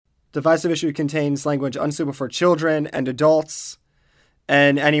Divisive issue contains language unsuitable for children and adults.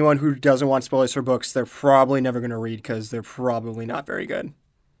 And anyone who doesn't want spoilers for books, they're probably never going to read because they're probably not very good.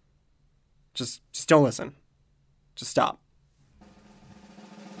 Just don't listen. Just stop.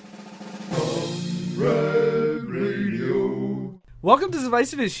 Comrade Radio. Welcome to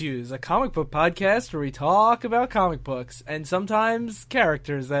Divisive Issues, a comic book podcast where we talk about comic books and sometimes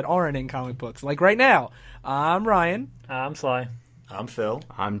characters that aren't in comic books. Like right now, I'm Ryan. I'm Sly. I'm Phil.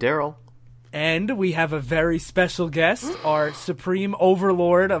 I'm Daryl. And we have a very special guest, our supreme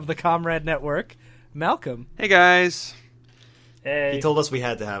overlord of the Comrade Network, Malcolm. Hey, guys. Hey. He told us we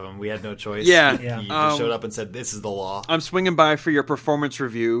had to have him. We had no choice. Yeah. He just showed up and said, this is the law. I'm swinging by for your performance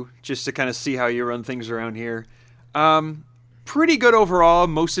review, just to kind of see how you run things around here. Pretty good overall.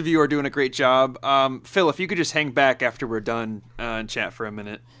 Most of you are doing a great job. Phil, if you could just hang back after we're done and chat for a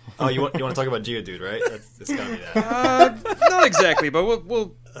minute. Oh, you want to talk about Geodude, right? It's gotta be that. Not exactly, but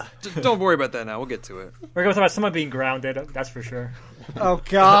we'll don't worry about that now. We'll get to it. We're going to talk about someone being grounded, that's for sure. Oh,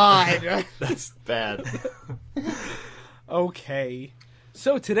 God. That's bad. Okay.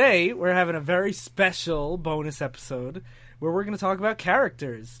 So today, we're having a very special bonus episode where we're going to talk about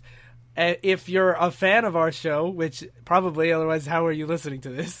characters. If you're a fan of our show, which probably, otherwise how are you listening to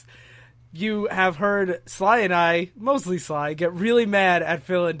this? You have heard Sly and I, mostly Sly, get really mad at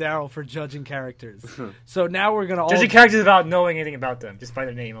Phil and Daryl for judging characters. So now we're going to all... Judging characters without knowing anything about them, just by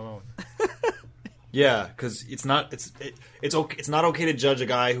their name alone. Yeah, because it's not okay to judge a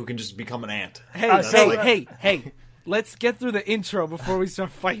guy who can just become an ant. Hey, let's get through the intro before we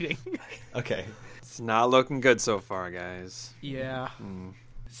start fighting. Okay. It's not looking good so far, guys. Yeah.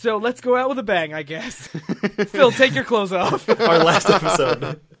 So let's go out with a bang, I guess. Phil, take your clothes off. Our last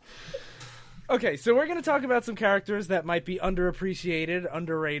episode. Okay, so we're going to talk about some characters that might be underappreciated,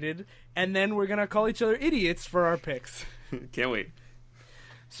 underrated, and then we're going to call each other idiots for our picks. Can't wait.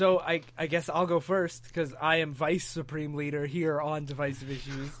 So I guess I'll go first, because I am Vice Supreme Leader here on Divisive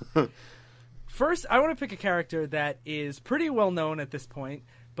Issues. First, I want to pick a character that is pretty well known at this point,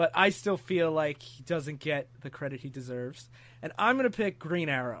 but I still feel like he doesn't get the credit he deserves. And I'm going to pick Green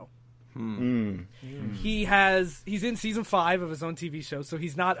Arrow. He's in season 5 of his own TV show, so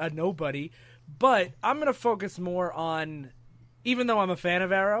he's not a nobody. But I'm going to focus more on, even though I'm a fan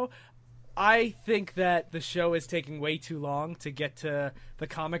of Arrow, I think that the show is taking way too long to get to the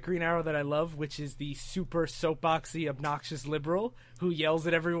comic Green Arrow that I love, which is the super soapboxy, obnoxious liberal who yells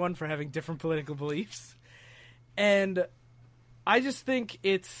at everyone for having different political beliefs. And I just think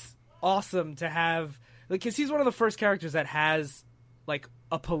it's awesome to have, because he's one of the first characters that has like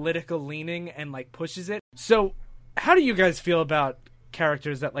a political leaning and like pushes it. So how do you guys feel about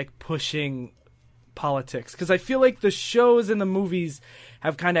characters that like pushing politics? Because I feel like the shows and the movies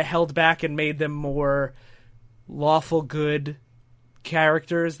have kind of held back and made them more lawful good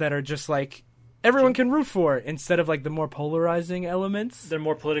characters that are just like everyone can root for, instead of like the more polarizing elements. They're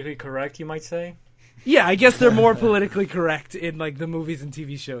more politically correct, you might say. Yeah, I guess they're more politically correct in like the movies and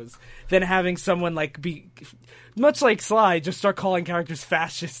TV shows than having someone like be much like Sly just start calling characters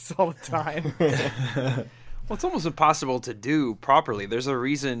fascists all the time. Well, it's almost impossible to do properly. There's a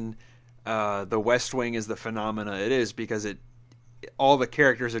reason the West Wing is the phenomena it is, because all the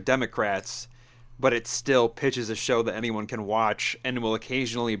characters are Democrats, but it still pitches a show that anyone can watch and will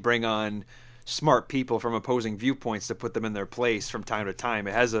occasionally bring on smart people from opposing viewpoints to put them in their place from time to time.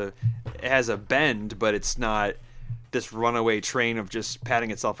 It has a bend, but it's not this runaway train of just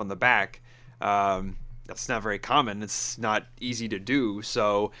patting itself on the back. That's not very common. It's not easy to do.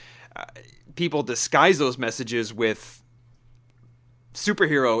 So people disguise those messages with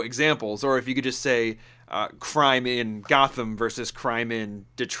superhero examples, or if you could just say crime in Gotham versus crime in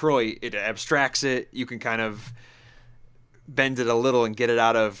Detroit, it abstracts it. You can kind of bend it a little and get it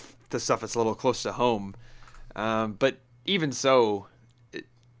out of the stuff that's a little close to home. But even so,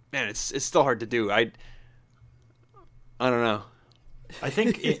 it's still hard to do. I don't know. I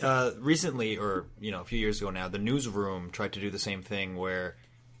think recently, or a few years ago now, the Newsroom tried to do the same thing, where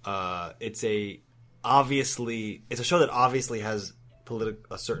it's a show that obviously has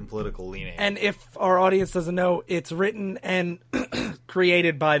a certain political leaning. And if our audience doesn't know, it's written and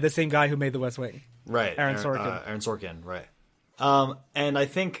created by the same guy who made The West Wing, right? Aaron Sorkin. Aaron Sorkin, right? And I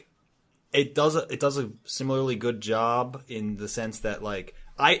think it does a similarly good job in the sense that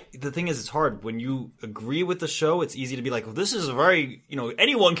the thing is, it's hard when you agree with the show. It's easy to be like, well, this is a very,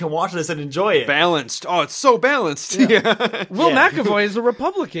 anyone can watch this and enjoy it. Balanced. Oh, it's so balanced. Yeah. Will McAvoy is a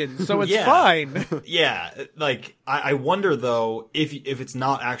Republican, so it's fine. Yeah. I wonder though if it's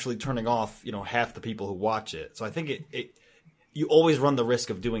not actually turning off, half the people who watch it. So I think you always run the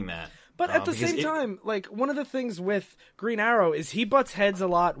risk of doing that. But at the same time, like, one of the things with Green Arrow is he butts heads a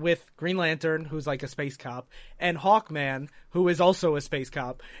lot with Green Lantern, who's like a space cop, and Hawkman, who is also a space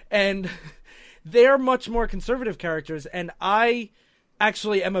cop. And they're much more conservative characters, and I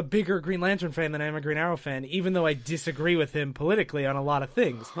actually am a bigger Green Lantern fan than I am a Green Arrow fan, even though I disagree with him politically on a lot of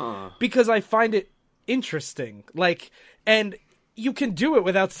things. Because I find it interesting. Like, and you can do it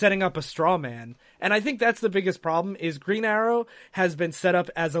without setting up a straw man. And I think that's the biggest problem is Green Arrow has been set up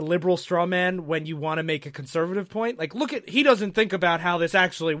as a liberal straw man when you want to make a conservative point. Like, he doesn't think about how this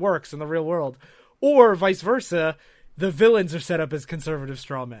actually works in the real world. Or vice versa, the villains are set up as conservative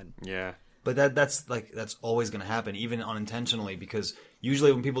straw men. Yeah. But that's always going to happen, even unintentionally, because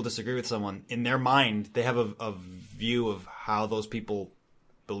usually when people disagree with someone, in their mind, they have a view of how those people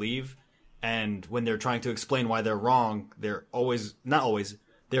believe. And when they're trying to explain why they're wrong, they're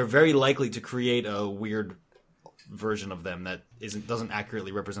very likely to create a weird version of them that doesn't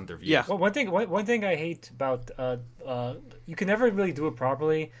accurately represent their views. Yeah. Well, one thing I hate about you can never really do it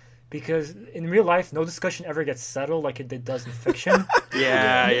properly because in real life, no discussion ever gets settled like it does in fiction.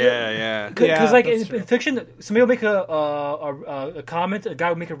 Yeah. Because like in fiction, somebody will make a comment, a guy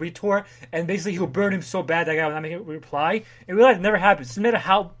will make a retort, and basically he'll burn him so bad that guy will not make a reply. In real life, it never happens. No matter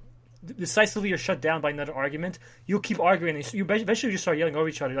how decisively you're shut down by another argument, you'll keep arguing, and you eventually just start yelling over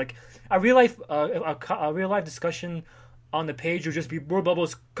each other. Like a real life discussion on the page will just be word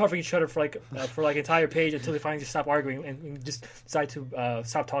bubbles covering each other for like entire page until they finally just stop arguing and just decide to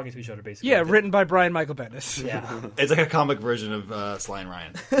stop talking to each other. Basically, yeah, written by Brian Michael Bendis. Yeah, it's like a comic version of Sly and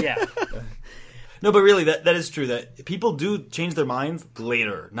Ryan. Yeah. No, but really, that is true. That people do change their minds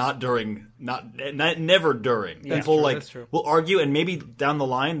later, not during, never during. Yeah, People true. will argue, and maybe down the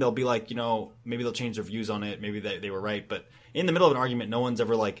line they'll be like, maybe they'll change their views on it. Maybe they were right, but in the middle of an argument, no one's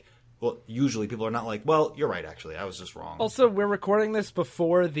ever like. Well, usually people are not like, well, you're right, actually. I was just wrong. Also, we're recording this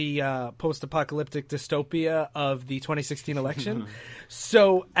before the post-apocalyptic dystopia of the 2016 election.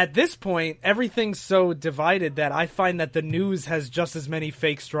 So at this point, everything's so divided that I find that the news has just as many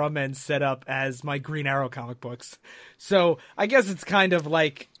fake straw men set up as my Green Arrow comic books. So I guess it's kind of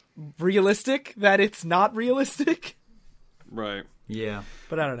like realistic that it's not realistic. Right. Yeah.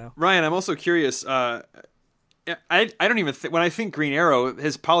 But I don't know. Ryan, I'm also curious. I don't even when I think Green Arrow,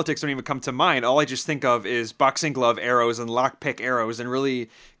 his politics don't even come to mind. All I just think of is boxing glove arrows and lockpick arrows and really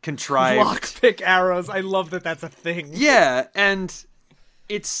contrived lockpick arrows. I love that that's a thing. Yeah, and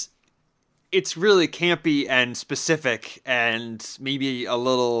it's really campy and specific and maybe a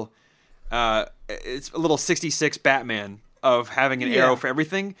little it's a little 66 Batman of having an arrow for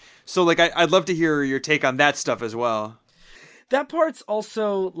everything. So like I'd love to hear your take on that stuff as well. That part's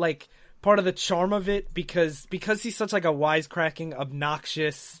also like part of the charm of it because he's such like a wisecracking,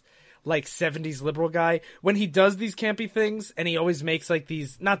 obnoxious, like 70s liberal guy. When he does these campy things, and he always makes like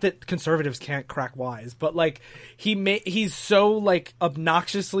these, not that conservatives can't crack wise, but like he's so like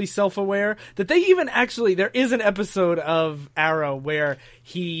obnoxiously self-aware that they even actually, there is an episode of Arrow where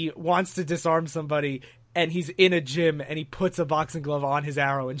he wants to disarm somebody and he's in a gym and he puts a boxing glove on his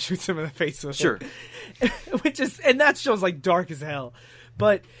arrow and shoots him in the face with it. And that show's like dark as hell.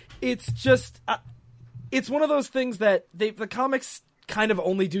 But it's just, it's one of those things that the comics kind of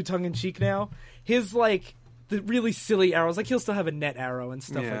only do tongue-in-cheek now. His, like, the really silly arrows, like, he'll still have a net arrow and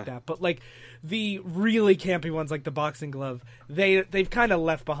stuff like that. But, like, the really campy ones, like the boxing glove, they've kind of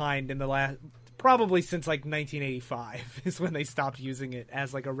left behind in the last, probably since, like, 1985 is when they stopped using it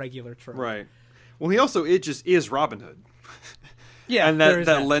as, like, a regular trope. Right. Well, it just is Robin Hood. Yeah, and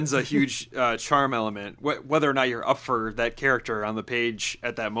that lends a huge charm element, whether or not you're up for that character on the page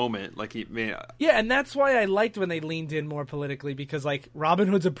at that moment. Like yeah, and that's why I liked when they leaned in more politically because like Robin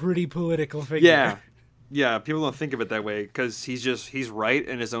Hood's a pretty political figure. Yeah. People don't think of it that way because he's right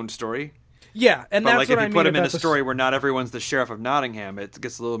in his own story. Yeah, and but that's like what if I you mean put him in a about story where not everyone's the sheriff of Nottingham, it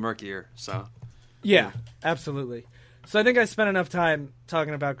gets a little murkier. So yeah, absolutely. So I think I spent enough time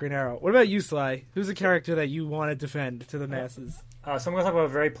talking about Green Arrow. What about you, Sly? Who's a character that you want to defend to the masses? So I'm going to talk about a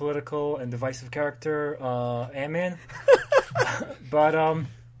very political and divisive character, Ant-Man. But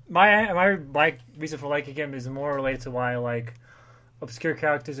my reason for liking him is more related to why I like obscure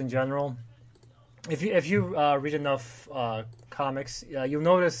characters in general. If you read enough comics, you'll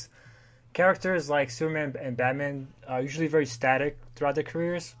notice characters like Superman and Batman are usually very static throughout their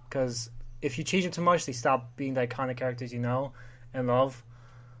careers because if you change them too much, they stop being the iconic characters you know and love.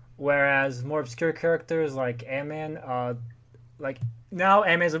 Whereas more obscure characters like Ant-Man, like now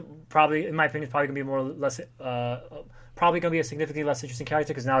Ant-Man's probably, in my opinion, probably gonna be a significantly less interesting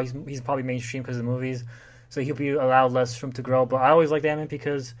character because now he's probably mainstream because of the movies, so he'll be allowed less room to grow. But I always liked Ant-Man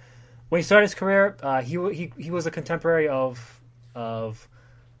because when he started his career, he was a contemporary of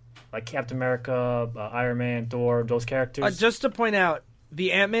like Captain America, Iron Man, Thor, those characters. Just to point out,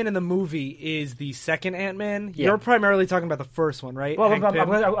 the Ant-Man in the movie is the second Ant-Man. Yeah. You're primarily talking about the first one, right? Well, Hank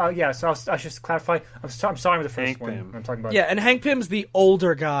Pym? yeah. So I should just clarify. I'm starting with the first Hank one. Pym. I'm talking about. Yeah, and Hank Pym's the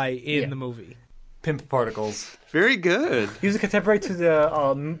older guy in Yeah. the movie. Pimp particles. Very good. He was a contemporary to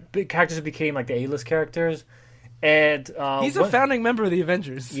the big characters who became like the A-list characters, and He's a founding member of the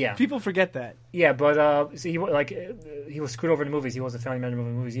Avengers. Yeah. People forget that. Yeah, but so he was screwed over in the movies. He wasn't a founding member of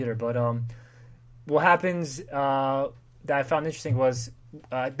the movies either. But what happens that I found interesting was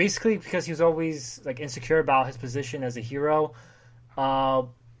basically because he was always like insecure about his position as a hero.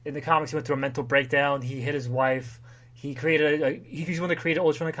 In the comics, he went through a mental breakdown. He hit his wife. He created. He's one that created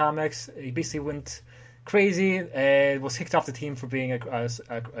Ultron in the comics. He basically went crazy and was kicked off the team for being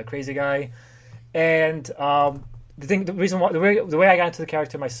a crazy guy. And the way I got into the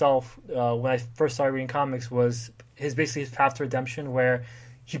character myself when I first started reading comics was his path to redemption, where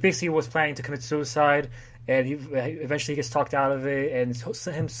he basically was planning to commit suicide, and he eventually gets talked out of it, and it's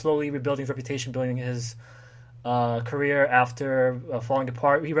him slowly rebuilding his reputation, building his career after falling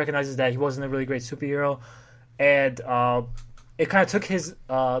apart. He recognizes that he wasn't a really great superhero, and it kind of took his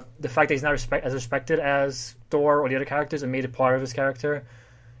the fact that he's not as respected as Thor or the other characters and made it part of his character.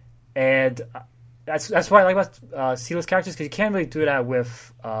 And that's why I like about C-list characters, because you can't really do that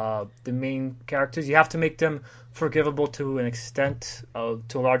with the main characters. You have to make them forgivable to an extent, to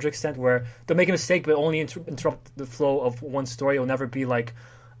a larger extent, where they'll make a mistake but only interrupt the flow of one story. It'll never be like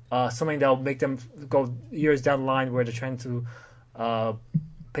something that'll make them go years down the line where they're trying to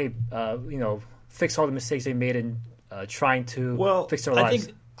fix all the mistakes they made in trying to fix their lives.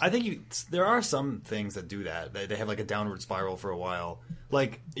 I think there are some things that do that. They have like a downward spiral for a while.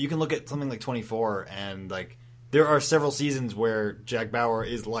 Like you can look at something like 24, and like there are several seasons where Jack Bauer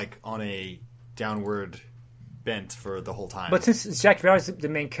is like on a downward bent for the whole time. But since Jack Bauer is the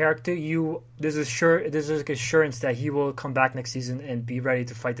main character, there's like assurance that he will come back next season and be ready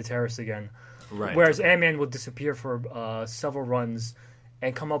to fight the terrorists again. Right. Whereas Ant-Man will disappear for several runs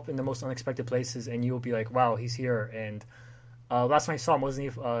and come up in the most unexpected places, and you'll be like, "Wow, he's here!" And last time I saw him, wasn't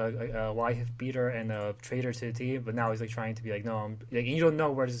he a wife beater and a traitor to the team? But now he's like trying to be like, no, you don't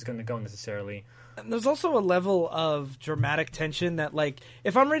know where this is going to go necessarily. And there's also a level of dramatic tension that, like,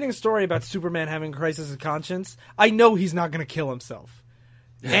 if I'm reading a story about Superman having a crisis of conscience, I know he's not going to kill himself.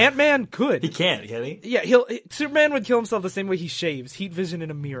 Ant-Man could. He can't, can he? Yeah, Superman would kill himself the same way he shaves, heat vision in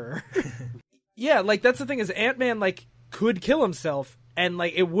a mirror. Yeah, like that's the thing is Ant-Man like could kill himself. And,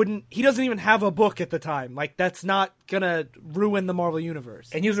 like, he doesn't even have a book at the time. Like, that's not gonna ruin the Marvel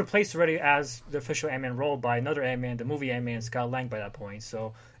Universe. And he was replaced already as the official Ant-Man role by another Ant-Man, the movie Ant-Man, Scott Lang, by that point.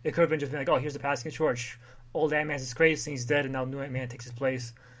 So it could have been just like, oh, here's the passing of torch. Old Ant-Man's disgraced and he's dead, and now new Ant-Man takes his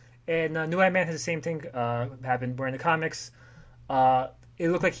place. And new Ant-Man has the same thing happen, where in the comics, it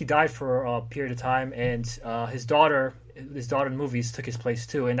looked like he died for a period of time, and his daughter in the movies took his place,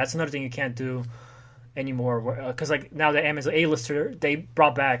 too. And that's another thing you can't do anymore, because like now that Ant-Man's an A-lister, they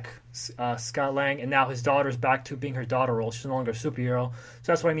brought back Scott Lang, and now his daughter's back to being her daughter role. She's no longer a superhero.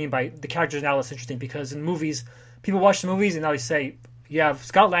 So that's what I mean by the character's now less interesting, because in movies, people watch the movies and now they say, you have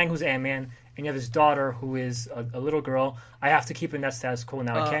Scott Lang who's Ant-Man, and you have his daughter who is a little girl. I have to keep in that status quo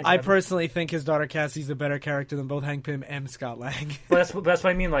now. I personally think his daughter Cassie's a better character than both Hank Pym and Scott Lang. But that's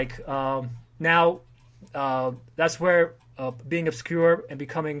what I mean. Like now, that's where being obscure and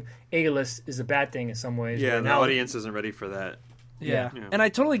becoming A-list is a bad thing in some ways. Yeah, and the audience isn't ready for that. Yeah. And I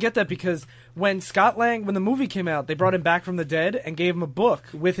totally get that, because when the movie came out, they brought him back from the dead and gave him a book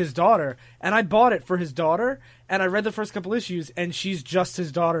with his daughter, and I bought it for his daughter, and I read the first couple issues, and she's just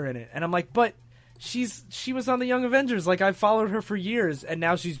his daughter in it. And I'm like, but she was on the Young Avengers, like I followed her for years, and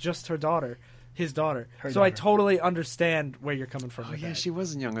now she's just his daughter. I totally understand where you're coming from. Oh yeah, she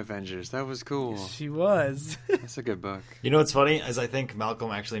was in Young Avengers. That was cool. She was. That's a good book. You know what's funny is I think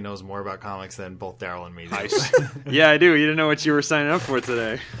Malcolm actually knows more about comics than both Daryl and me do. Yeah, I do. You didn't know what you were signing up for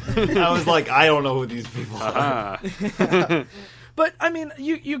today. I was like, I don't know who these people are. But I mean, do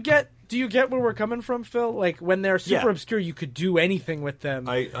you get where we're coming from, Phil? Like when they're super obscure, you could do anything with them.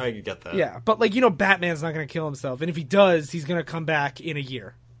 I get that. Yeah, but like Batman's not going to kill himself, and if he does, he's going to come back in a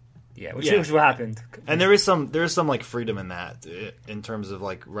year. Yeah, which is what happened. And there is some like freedom in that, in terms of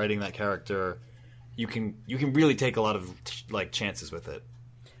like writing that character. You can really take a lot of like chances with it.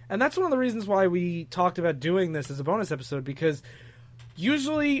 And that's one of the reasons why we talked about doing this as a bonus episode, because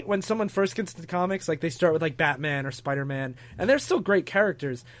usually when someone first gets into comics, like they start with like Batman or Spider-Man, and they're still great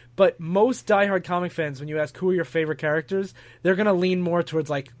characters. But most diehard comic fans, when you ask who are your favorite characters, they're gonna lean more towards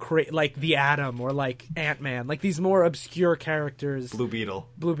like the Atom or like Ant-Man, like these more obscure characters. Blue Beetle.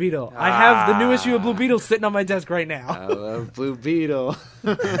 I have the new issue of Blue Beetle sitting on my desk right now. I love Blue Beetle.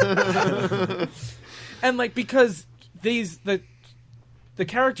 And like because the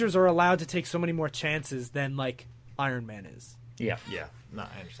characters are allowed to take so many more chances than like Iron Man is. Yeah. Yeah, no,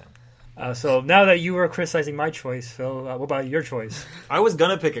 I understand. So now that you were criticizing my choice, Phil, what about your choice? I was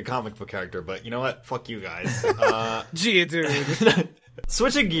gonna pick a comic book character, but you know what? Fuck you guys. Gee, dude.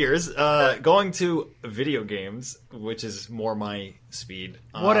 Switching gears, going to video games, which is more my speed.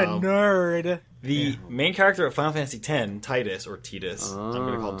 What a nerd. The main character of Final Fantasy X, Titus, or Titus. I'm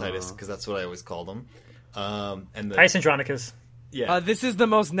going to call him Titus because that's what I always called him. And Titus Andronicus. Yeah. This is the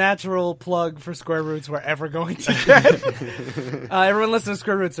most natural plug for Square Roots we're ever going to get. Everyone listen to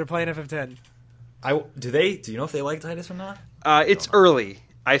Square Roots. They're playing FF10. Do you know if they like Titus or not? It's early.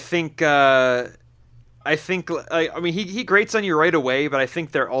 I think. I mean, he grates on you right away, but I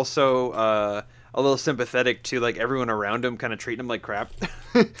think they're also a little sympathetic to like everyone around him, kind of treating him like crap.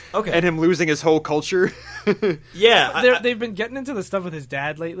 Okay. And him losing his whole culture. Yeah. They've been getting into the stuff with his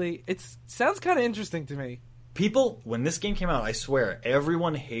dad lately. It sounds kind of interesting to me. People, when this game came out, I swear,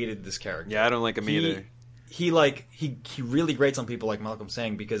 everyone hated this character. Yeah, I don't like him either. He really grates on people, like Malcolm's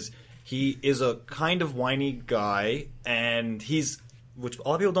saying, because he is a kind of whiny guy, and which a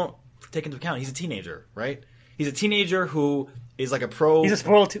lot of people don't take into account, he's a teenager, right? He's a teenager who is like a pro... He's a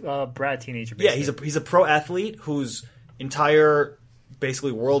spoiled brat teenager, basically. Yeah, he's a pro athlete whose entire,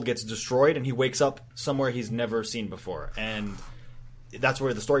 basically, world gets destroyed, and he wakes up somewhere he's never seen before, and... That's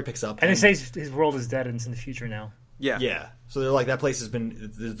where the story picks up. And it says his world is dead and it's in the future now. Yeah. Yeah. So they're like, that place has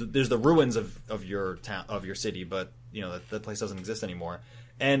been... There's the ruins of your town, of your city, but, you know, that place doesn't exist anymore.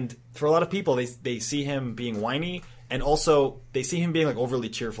 And for a lot of people, they see him being whiny, and also they see him being, like, overly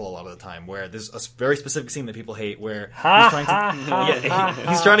cheerful a lot of the time, where there's a very specific scene that people hate where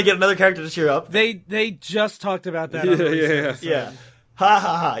he's trying to get another character to cheer up. They just talked about that. On the recent episode. Yeah. Ha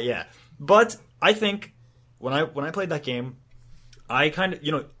ha ha, yeah. But I think when I played that game... I kind of,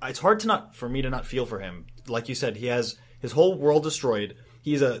 it's hard for me to not feel for him. Like you said, he has his whole world destroyed.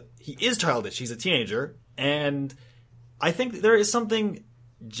 He is childish. He's a teenager, and I think there is something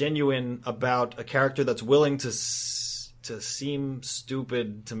genuine about a character that's willing to seem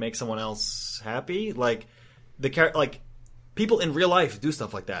stupid to make someone else happy. Like people in real life do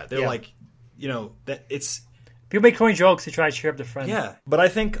stuff like that. They're that it's. People make corny jokes to try to cheer up their friend. Yeah, but I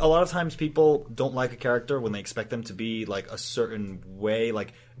think a lot of times people don't like a character when they expect them to be like a certain way.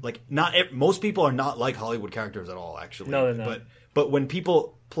 Most people are not like Hollywood characters at all. Actually, no, they're not. But when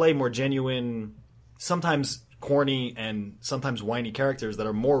people play more genuine, sometimes corny and sometimes whiny characters that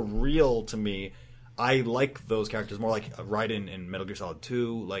are more real to me, I like those characters more. Like Raiden in Metal Gear Solid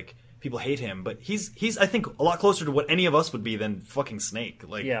 2. Like people hate him, but he's I think a lot closer to what any of us would be than fucking Snake.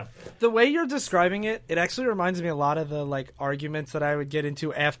 Like, yeah. The way you're describing it actually reminds me a lot of the like arguments that I would get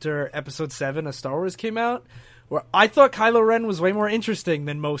into after Episode 7 of Star Wars came out, where I thought Kylo Ren was way more interesting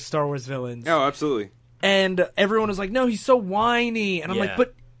than most Star Wars villains. Oh, absolutely. And everyone was like, "No, he's so whiny," and I'm like,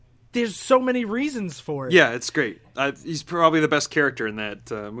 "But there's so many reasons for it." Yeah, it's great. He's probably the best character in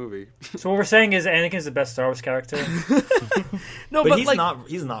that movie. So what we're saying is Anakin's the best Star Wars character. No, but he's not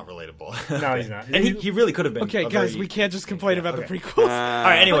relatable. No, he's not. And he really could have been. Okay, guys, we can't just complain about the prequels. All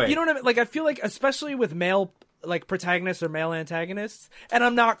right, anyway. But you know what I mean? Like, I feel like, especially with male like protagonists or male antagonists, and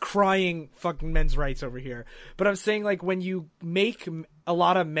I'm not crying fucking men's rights over here, but I'm saying like when you make a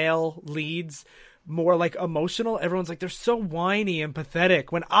lot of male leads more like emotional, everyone's like they're so whiny and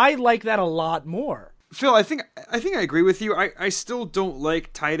pathetic, when I like that a lot more. Phil, I think I agree with you. I still don't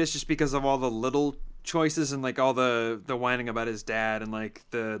like Titus just because of all the little choices and like all the whining about his dad and like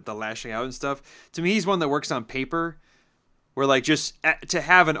the lashing out and stuff. To me, he's one that works on paper, where like just to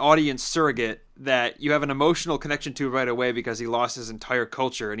have an audience surrogate that you have an emotional connection to right away because he lost his entire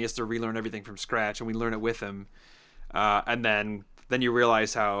culture and he has to relearn everything from scratch, and we learn it with him, and then you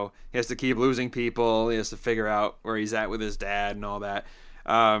realize how he has to keep losing people, he has to figure out where he's at with his dad and all that.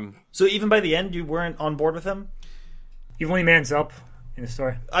 So even by the end, you weren't on board with him? Even when he mans up in the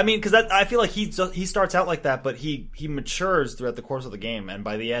story? I mean, because I feel like he starts out like that, but he matures throughout the course of the game, and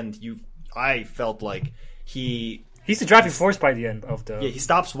by the end, I felt like he's the driving force by the end of the... Yeah, he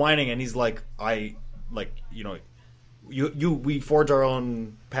stops whining, and he's like, we forge our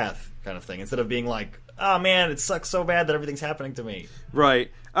own path kind of thing, instead of being like, oh man, it sucks so bad that everything's happening to me.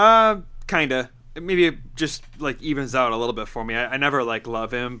 Right. Kinda. Maybe it just like evens out a little bit for me. I never like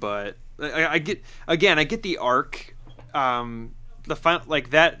love him, but I get the arc,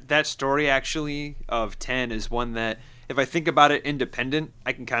 that story actually of 10 is one that if I think about it independent,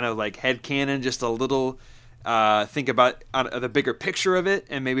 I can kind of like headcanon just a little, think about the bigger picture of it,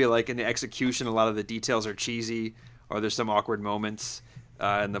 and maybe like in the execution, a lot of the details are cheesy or there's some awkward moments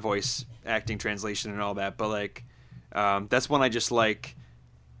in the voice acting, translation, and all that. But like that's one I just like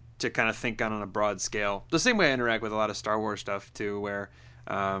to kind of think on a broad scale. The same way I interact with a lot of Star Wars stuff too, where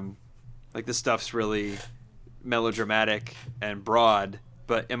like this stuff's really melodramatic and broad,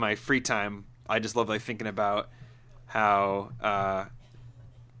 but in my free time I just love like thinking about how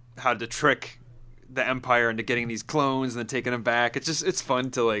to trick the Empire into getting these clones and then taking them back. It's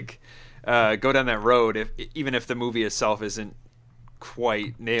fun to like go down that road, even if the movie itself isn't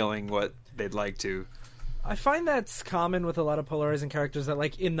quite nailing what they'd like to. I find that's common with a lot of polarizing characters, that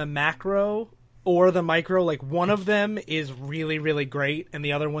like in the macro or the micro, like one of them is really, really great and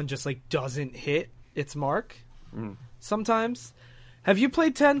the other one just like doesn't hit its mark. Sometimes. Have you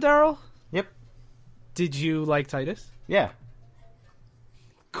played 10, Daryl? Yep. Did you like Titus? Yeah.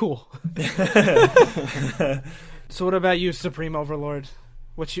 Cool. So what about you, Supreme Overlord?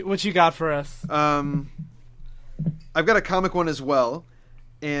 What you got for us? I've got a comic one as well,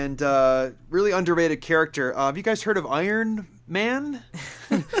 and really underrated character. Have you guys heard of Iron Man?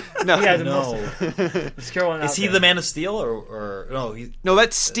 No. Yeah, No. Is he the Man of Steel or no? No,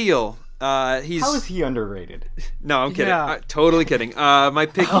 that's Steel. He's How is he underrated? No, I'm kidding. Yeah. Totally kidding. My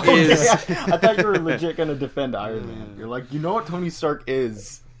pick is. I thought you were legit gonna defend Iron Man. You're like, you know what Tony Stark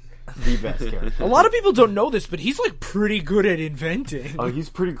is the best character. A lot of people don't know this, but he's like pretty good at inventing. Oh, he's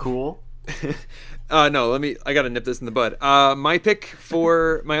pretty cool. No, I gotta nip this in the bud. My pick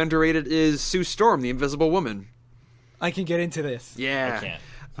for my underrated is Sue Storm, the Invisible Woman. I can get into this. Yeah. I can't.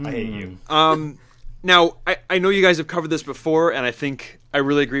 I hate you. Now, I know you guys have covered this before, and I think I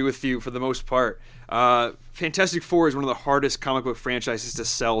really agree with you for the most part. Fantastic Four is one of the hardest comic book franchises to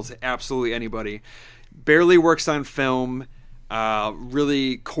sell to absolutely anybody. Barely works on film,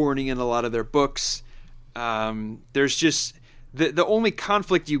 really corny in a lot of their books. There's just... The only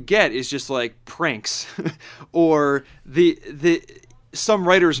conflict you get is just like pranks, or some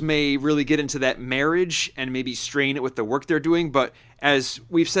writers may really get into that marriage and maybe strain it with the work they're doing. But as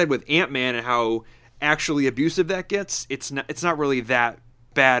we've said with Ant-Man and how actually abusive that gets, it's not really that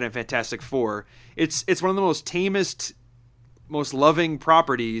bad in Fantastic Four. It's one of the most tamest, most loving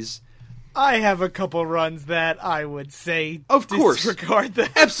properties. I have a couple runs that I would say Of course. disregard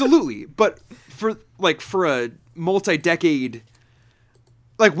that. Absolutely, but for a multi-decade,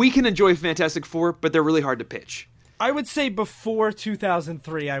 like, we can enjoy Fantastic Four, but they're really hard to pitch. I would say before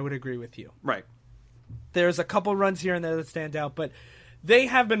 2003, I would agree with you. Right. There's a couple runs here and there that stand out, but they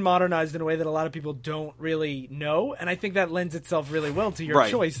have been modernized in a way that a lot of people don't really know, and I think that lends itself really well to your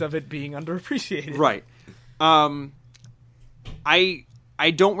choice of it being underappreciated. Right. I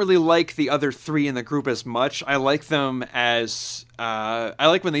don't really like the other three in the group as much. I like them as I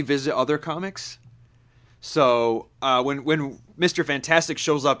like when they visit other comics. So when Mr. Fantastic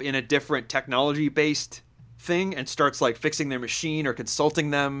shows up in a different technology-based thing and starts like fixing their machine or consulting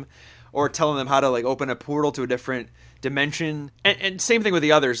them or telling them how to like open a portal to a different dimension, and same thing with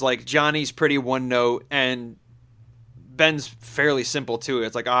the others. Like Johnny's pretty one note and Ben's fairly simple too.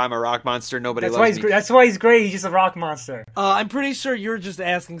 It's like, oh, I'm a rock monster, nobody loves me. That's why he's great. He's just a rock monster. I'm pretty sure you're just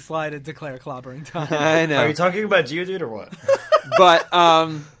asking Sly to declare clobbering time. I know. Are you talking about Geodude or what? But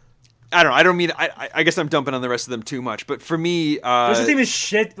I don't know. I don't mean. I guess I'm dumping on the rest of them too much. But for me, this team is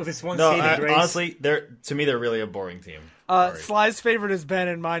shit with this one saving grace. Honestly, they're really a boring team. Sly's favorite is Ben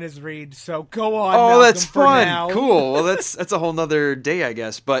and mine is Reed. So go on. Oh, Malcolm, that's for fun. now. Cool. Well, that's a whole nother day, I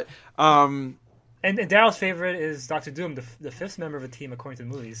guess. But and Daryl's favorite is Dr. Doom, the fifth member of a team according to the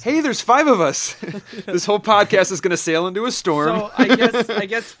movies. hey, there's 5 of us. This whole podcast is going to sail into a storm. So I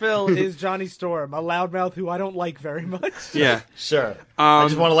guess Phil is Johnny Storm, a loudmouth who I don't like very much. Yeah, Sure. I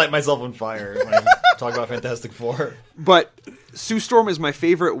just want to light myself on fire when I talk about Fantastic Four. but Sue Storm is my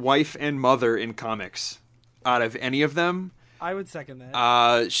favorite wife and mother in comics out of any of them. I would second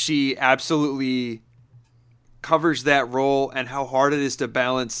that. She absolutely covers that role and how hard it is to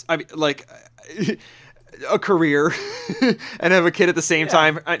balance. I mean, like a career and have a kid at the same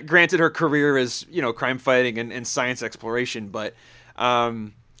time. Granted, her career is crime fighting and science exploration, but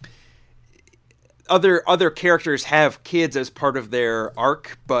other characters have kids as part of their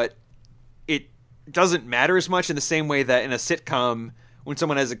arc, but it doesn't matter as much in the same way that in a sitcom, when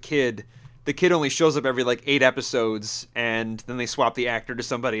someone has a kid, the kid only shows up every like 8 episodes, and then they swap the actor to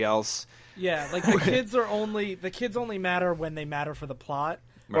somebody else. Yeah, like the kids only matter when they matter for the plot.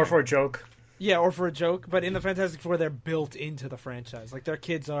 Or for a joke. Yeah, or for a joke. But in the Fantastic Four, they're built into the franchise. Like their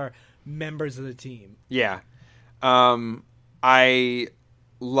kids are members of the team. Yeah. I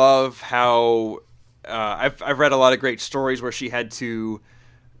love how I've read a lot of great stories where she had to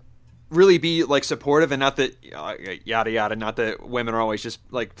really be like supportive, and not that yada yada, not that women are always just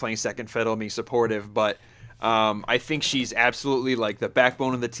like playing second fiddle, being supportive, but I think she's absolutely like the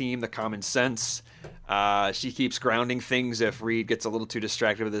backbone of the team, the common sense. She keeps grounding things if Reed gets a little too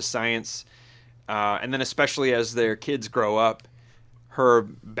distracted with his science, and then especially as their kids grow up, her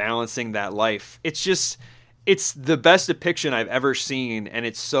balancing that life. It's the best depiction I've ever seen, and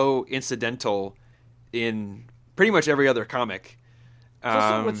it's so incidental in pretty much every other comic.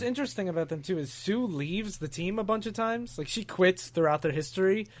 Also, what's interesting about them too is Sue leaves the team a bunch of times. Like, she quits throughout their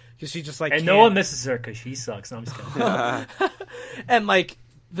history because she just like and can't. no one misses her because she sucks. No, I'm just kidding. And like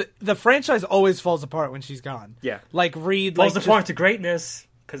the franchise always falls apart when she's gone. Yeah. Like Reed Falls like apart to greatness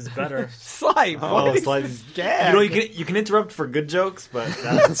because it's better. Sly, Oh, what Sly. is this gag? You can interrupt for good jokes, but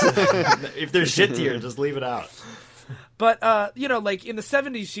that's, if there's shit tier, just leave it out. But like in the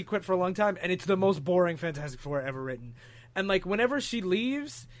 70s, she quit for a long time, and it's the most boring Fantastic Four ever written. And like whenever she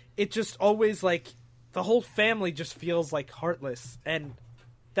leaves, it just always like the whole family just feels like heartless, and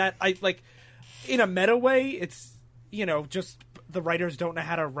that I like in a meta way. It's just the writers don't know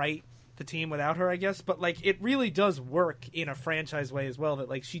how to write the team without her, I guess. But like it really does work in a franchise way as well. That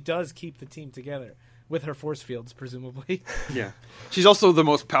like she does keep the team together with her force fields, presumably. Yeah, she's also the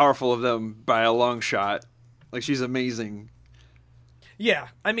most powerful of them by a long shot. Like, she's amazing. Yeah,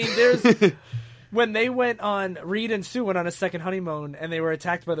 I mean, there's when they went on, Reed and Sue went on a second honeymoon, and they were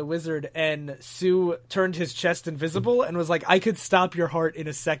attacked by the wizard, and Sue turned his chest invisible and was like, I could stop your heart in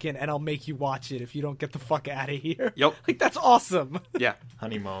a second, and I'll make you watch it if you don't get the fuck out of here. Yep. Like, that's awesome. Yeah.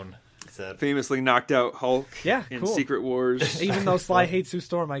 Honeymoon. Said. Famously knocked out Hulk Yeah, in cool. Secret Wars. Even though Sly hates Sue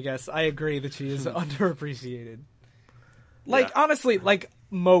Storm, I guess, I agree that she is underappreciated. Like, honestly, like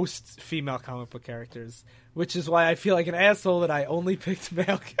most female comic book characters, which is why I feel like an asshole that I only picked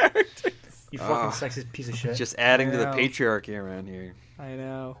male characters. You fucking sexist piece of shit. Just adding to the I know. patriarchy around here. I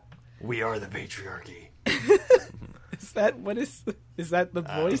know. We are the patriarchy. Is that the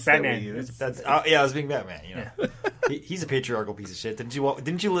voice? that Batman. we use? That's I was being Batman. He's a patriarchal piece of shit.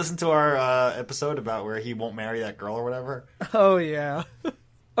 Didn't you listen to our episode about where he won't marry that girl or whatever? Oh yeah.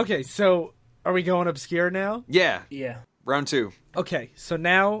 Okay, so are we going obscure now? Yeah. Yeah. Round 2. Okay, so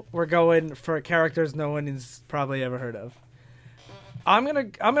now we're going for characters no one has probably ever heard of. I'm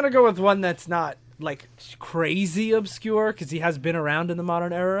gonna go with one that's not like crazy obscure because he has been around in the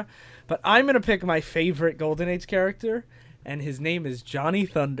modern era, but I'm gonna pick my favorite Golden Age character, and his name is Johnny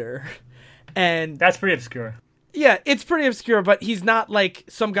Thunder. And That's pretty obscure. yeah, it's pretty obscure, but he's not like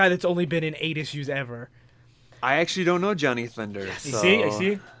some guy that's only been in 8 issues ever. I actually don't know Johnny Thunder. You So...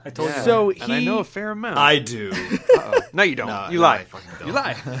 see? I told Yeah. you. So and I know a fair amount. I do. Uh-oh. No, you don't. No, you no, lie. I fucking don't. You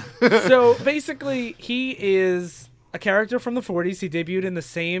lie. So basically, he is a character from the 40s. He debuted in the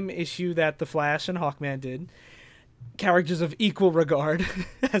same issue that The Flash and Hawkman did. Characters of equal regard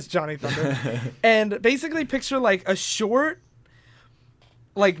as Johnny Thunder. And basically picture like a short,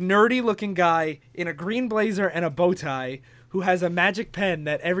 like nerdy looking guy in a green blazer and a bow tie who has a magic pen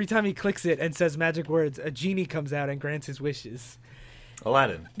that every time he clicks it and says magic words, a genie comes out and grants his wishes.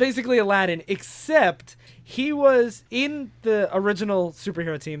 Aladdin. Basically Aladdin, except he was in the original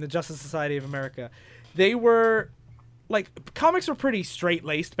superhero team, the Justice Society of America. They were, like, comics were pretty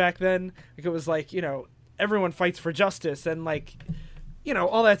straight-laced back then. Like, it was like, everyone fights for justice and, like,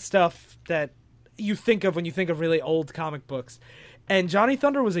 all that stuff that you think of when you think of really old comic books. And Johnny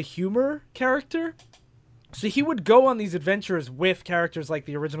Thunder was a humor character. So he would go on these adventures with characters like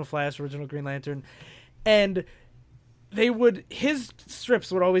the original Flash, original Green Lantern, and his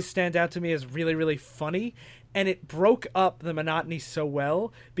strips would always stand out to me as really, really funny, and it broke up the monotony so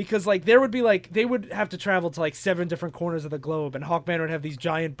well because like they would have to travel to like 7 different corners of the globe, and Hawkman would have these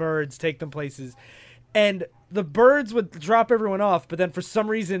giant birds take them places, and the birds would drop everyone off, but then for some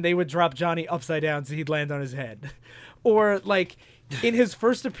reason they would drop Johnny upside down so he'd land on his head. Or like in his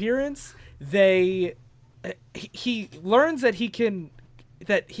first appearance, he learns that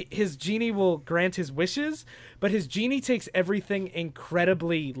his genie will grant his wishes, but his genie takes everything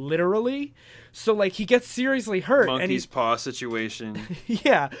incredibly literally. So like he gets seriously hurt. Monkey's paw situation.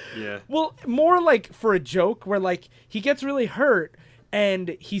 Yeah. Yeah. Well, more like for a joke where like he gets really hurt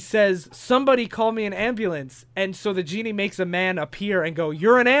and he says, "Somebody call me an ambulance." And so the genie makes a man appear and go,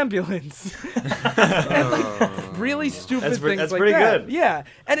 "You're an ambulance." And, like, really stupid things that's like pretty that. good. Yeah.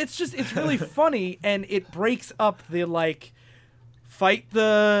 And it's really funny, and it breaks up the like fight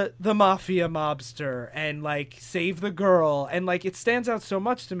the mafia mobster and like save the girl, and like it stands out so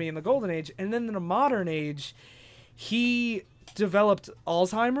much to me in the Golden Age. And then in the modern age, he developed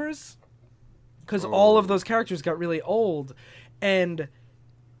Alzheimer's, because all of those characters got really old, and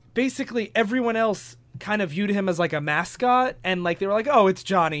basically everyone else kind of viewed him as like a mascot, and like they were like, oh, it's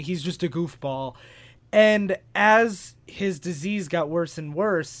Johnny, he's just a goofball. And as his disease got worse and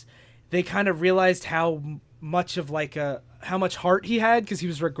worse, they kind of realized how much heart he had, because he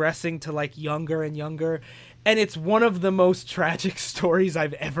was regressing to like younger and younger. And it's one of the most tragic stories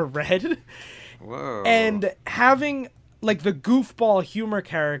I've ever read. Whoa. And having like the goofball humor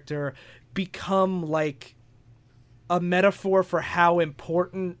character become like a metaphor for how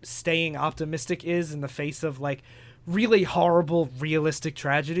important staying optimistic is in the face of like really horrible realistic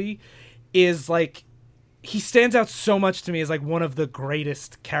tragedy is like, he stands out so much to me as like one of the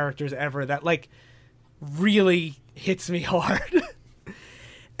greatest characters ever, that like really hits me hard.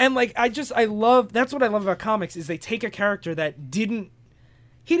 And like that's what I love about comics, is they take a character that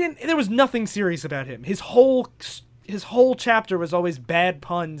there was nothing serious about him. His whole chapter was always bad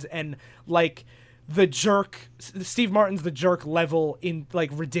puns and like the jerk, Steve Martin's the jerk level in like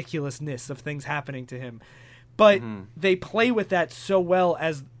ridiculousness of things happening to him. But they play with that so well,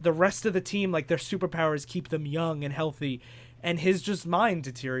 as the rest of the team, like their superpowers keep them young and healthy, and his just mind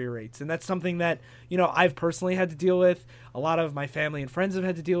deteriorates. And that's something that, you know, I've personally had to deal with. A lot of my family and friends have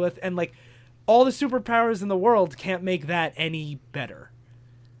had to deal with. And like all the superpowers in the world can't make that any better.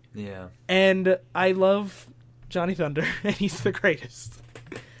 Yeah. And I love Johnny Thunder, and he's the greatest.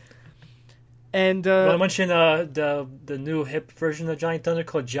 And I mentioned the new hip version of Johnny Thunder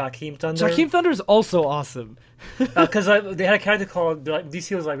called Jakeem Thunder. Jakeem Thunder is also awesome. Because they had a character called,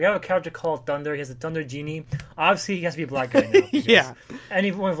 DC was like, we have a character called Thunder. He has a Thunder Genie. Obviously, he has to be a black guy now. Yeah.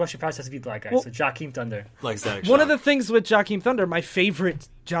 Anyone with Russian powers has to be a black guy. Well, so Jakeem Thunder. Like Static One Shock. of the things with Jakeem Thunder, my favorite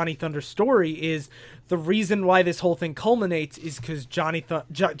Johnny Thunder story, is the reason why this whole thing culminates is because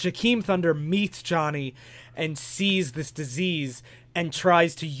Jakeem Thunder meets Johnny and sees this disease and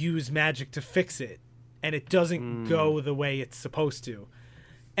tries to use magic to fix it, and it doesn't go the way it's supposed to.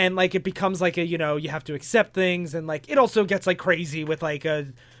 And like it becomes like you have to accept things, and like it also gets like crazy with like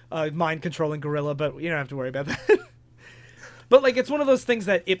a mind controlling gorilla, but you don't have to worry about that. But like it's one of those things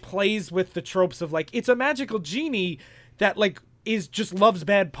that it plays with the tropes of like it's a magical genie that like just loves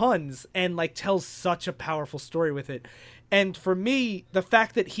bad puns and like tells such a powerful story with it. And for me, the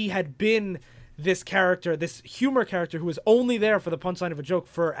fact that he had been this character, this humor character who was only there for the punchline of a joke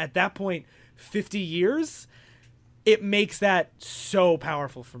for, at that point, 50 years, it makes that so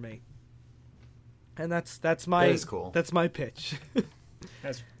powerful for me. And that's my That is cool. That's my pitch.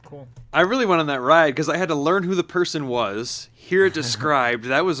 That's cool. I really went on that ride because I had to learn who the person was, hear it described.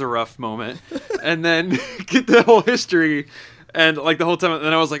 That was a rough moment. And then get the whole history. And like the whole time, and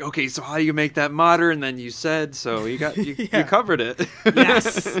then I was like, okay, so how do you make that modern? And then you said, so you covered it.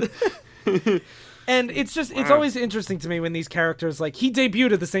 Yes. And it's always interesting to me when these characters, like, he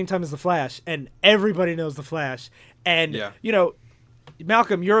debuted at the same time as The Flash, and everybody knows The Flash. And, you know,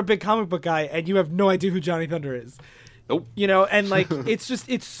 Malcolm, you're a big comic book guy, and you have no idea who Johnny Thunder is. Nope. You know, and, like,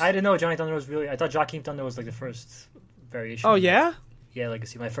 it's... I didn't know Johnny Thunder was really... I thought Jakeem Thunder was, like, the first variation. Oh, yeah? Yeah,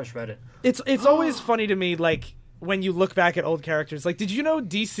 Legacy, when I first read it. It's always funny to me, like, when you look back at old characters. Like, did you know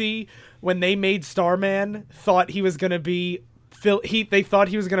DC, when they made Starman, thought he was going to be... They thought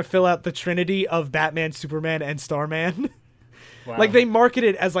he was going to fill out the trinity of Batman, Superman, and Starman. Wow. Like, they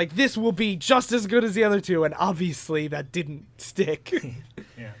marketed it as, like, this will be just as good as the other two, and obviously that didn't stick.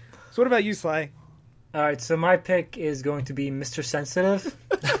 Yeah. So what about you, Sly? All right, so my pick is going to be Mr. Sensitive.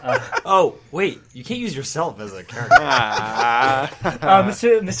 Oh, wait. You can't use yourself as a character.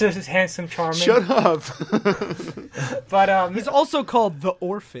 Mr. Handsome Charming. Shut up. But He's also called the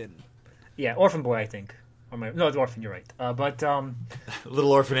Orphan. yeah, Orphan Boy, I think. No, the Orphan, you're right. But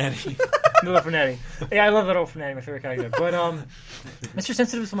Little Orphan Annie. Little Orphan Annie. Yeah, I love that Orphan Annie, my favorite character. But Mr.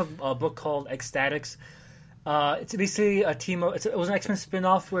 Sensitive is from a book called Ecstatics. It's basically a team of... It was an X-Men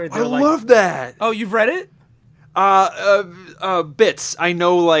spin-off where I they're like... love that. Oh, you've read it? Bits. I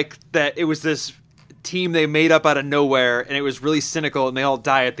know, like, that it was this team they made up out of nowhere, and it was really cynical, and they all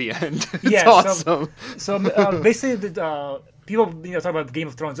die at the end. It's Yeah, awesome. So basically, people talk about Game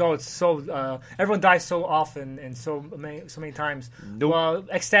of Thrones. Oh, it's so everyone dies so often and so many times. Nope. Well,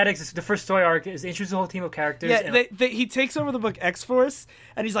 Ecstatics, the first story arc, is introduces a whole team of characters. Yeah, and, he takes over the book X-Force,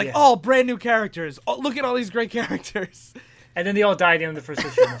 and he's like, Yeah. oh, brand new characters. Oh, look at all these great characters. and then they all die at the end of the first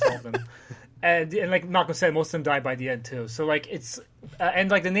issue, almost all of them. And like Malcolm said, most of them die by the end too. So like it's and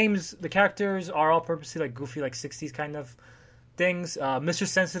like the characters are all purposely like goofy, like 60s kind of things. Mr.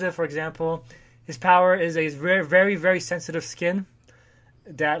 Sensitive, for example, his power is a very, very, very sensitive skin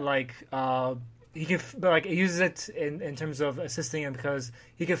that like he can he uses it in terms of assisting him because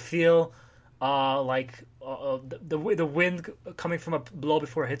he can feel the wind coming from a blow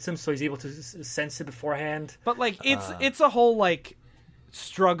before it hits him, so he's able to sense it beforehand. But like it's a whole like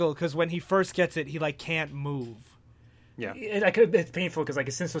struggle because when he first gets it, he like can't move. Yeah, It's painful because like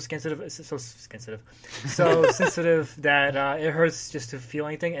it's so sensitive that it hurts just to feel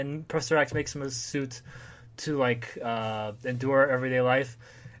anything. And Professor X makes him a suit to like endure everyday life.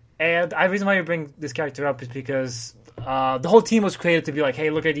 And the reason why I bring this character up is because the whole team was created to be like, hey,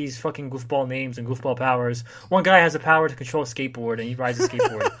 look at these fucking goofball names and goofball powers. One guy has the power to control a skateboard, and he rides a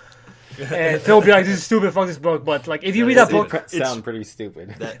skateboard. And Phil will be like, this is stupid, fuck this book. But like, if you read that book, sound pretty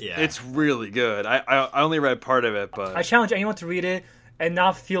stupid. It's really good. I only read part of it, but I challenge anyone to read it and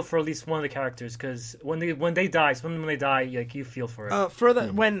not feel for at least one of the characters, because when they die, like you feel for it.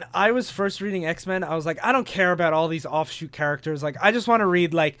 When I was first reading X-Men, I was like, I don't care about all these offshoot characters. Like, I just want to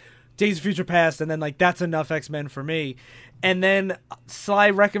read like Days of Future Past, and then like that's enough X-Men for me. And then Sly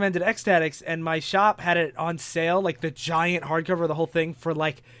recommended X-Statix, and my shop had it on sale, like the giant hardcover of the whole thing for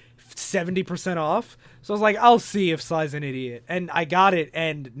like 70% off. So I was like, I'll see if Sly's an idiot, and I got it,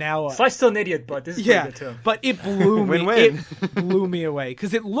 and now Sly's still an idiot, but this is pretty good too. But it blew me. Win-win. It blew me away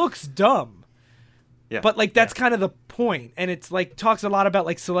because it looks dumb. Yeah. But like that's kind of the point, and it's like talks a lot about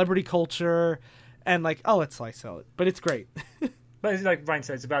like celebrity culture, and like let Sly sell it, but it's great. But it's like Ryan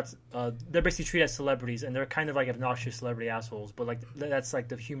said, it's about they're basically treated as celebrities, and they're kind of like obnoxious celebrity assholes. But like that's like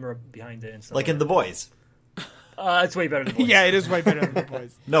the humor behind it and stuff. Like in The Boys. It's way better than The Boys. Yeah, it is way better than The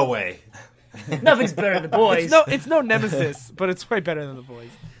Boys. No way. Nothing's better than The Boys. It's no Nemesis, but it's way better than The Boys.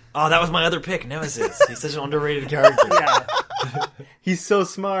 Oh, that was my other pick, Nemesis. He's such an underrated character. Yeah. He's so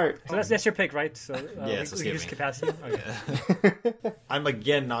smart. So that's your pick, right? So Yeah, so we skip use me. capacity. Okay. I'm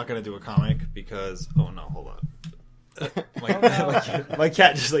again not going to do a comic because... Oh, no, hold on. My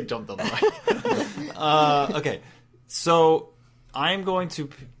cat just like jumped on the mic. Okay, so I'm going to...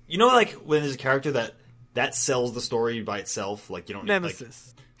 You know, like when there's a character that sells the story by itself? Like you don't...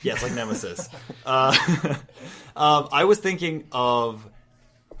 Nemesis. Yes, like Nemesis. I was thinking of...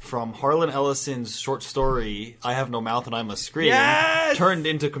 From Harlan Ellison's short story, I Have No Mouth and I Must Scream, Yes! turned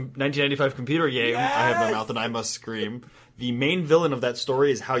into 1995 computer game, I Have No Mouth and I Must Scream. The main villain of that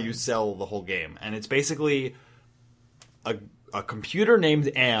story is how you sell the whole game. And it's basically a computer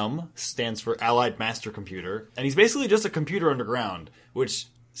named AM, stands for Allied Master Computer, and he's basically just a computer underground, which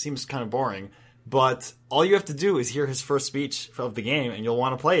seems kind of boring. But all you have to do is hear his first speech of the game, and you'll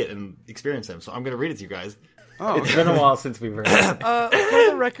want to play it and experience him. So I'm going to read it to you guys. Oh, it's been a while since we've heard it.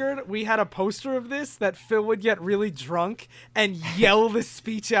 For the record, we had a poster of this that Phil would get really drunk and yell the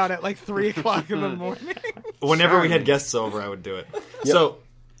speech out at like 3 o'clock in the morning. Whenever we had guests over, I would do it. Yep. So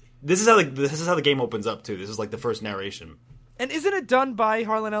this is how the game opens up too. This is like the first narration. And isn't it done by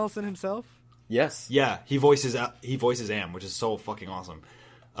Harlan Ellison himself? Yes. Yeah, he voices Am, which is so fucking awesome.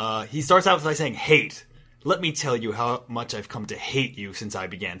 He starts out by saying, "Hate. Let me tell you how much I've come to hate you since I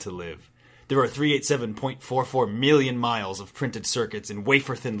began to live. There are 387.44 million miles of printed circuits in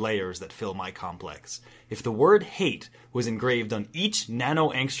wafer-thin layers that fill my complex. If the word hate was engraved on each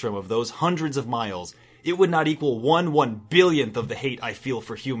nano-angstrom of those hundreds of miles, it would not equal 1/1,000,000,000th of the hate I feel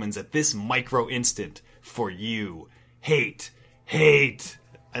for humans at this micro-instant. For you. Hate. Hate."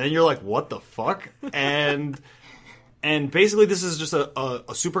 And then you're like, what the fuck? And basically this is just a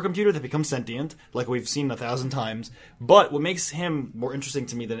supercomputer that becomes sentient, like we've seen 1,000 times. But what makes him more interesting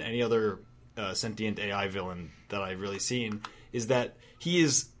to me than any other sentient AI villain that I've really seen is that he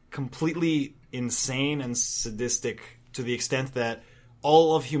is completely insane and sadistic to the extent that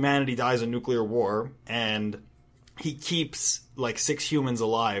all of humanity dies in nuclear war, and he keeps like 6 humans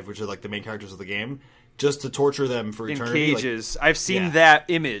alive, which are like the main characters of the game, just to torture them for eternity. In cages. I've seen that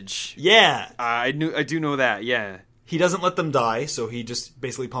image. Yeah. I do know that, yeah. He doesn't let them die, so he just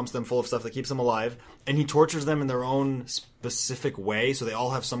basically pumps them full of stuff that keeps them alive, and he tortures them in their own specific way, so they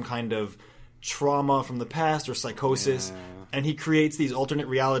all have some kind of trauma from the past or psychosis, and he creates these alternate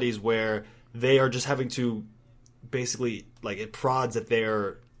realities where they are just having to basically, like, it prods at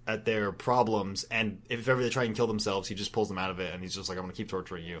their problems, and if ever they try and kill themselves, he just pulls them out of it, and he's just like, I'm going to keep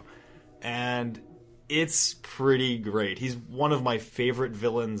torturing you. And it's pretty great. He's one of my favorite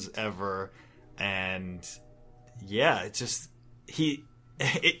villains ever, and yeah, it's just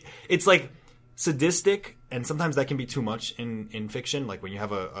it's like sadistic, and sometimes that can be too much in fiction, like when you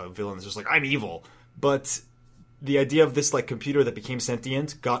have a villain that's just like, I'm evil. But the idea of this like computer that became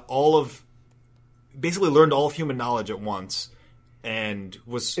sentient basically learned all of human knowledge at once, and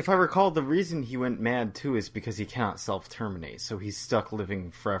was... If I recall, the reason he went mad too is because he cannot self-terminate, so he's stuck living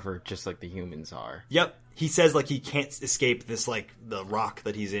forever just like the humans are. Yep. He says like he can't escape this like the rock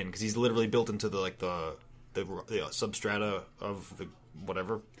that he's in, because he's literally built into the substrata of the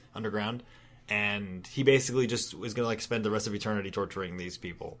whatever underground, and he basically just is going to like spend the rest of eternity torturing these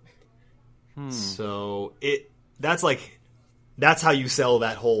people. So that's how you sell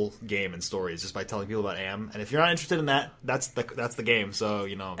that whole game and story, is just by telling people about Am. And if you're not interested in that, that's the game. So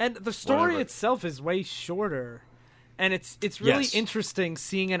and the story whatever. itself is way shorter, and it's really Yes. interesting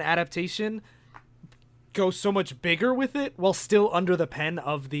seeing an adaptation go so much bigger with it while still under the pen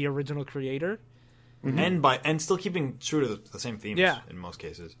of the original creator. and still keeping true to the same themes in most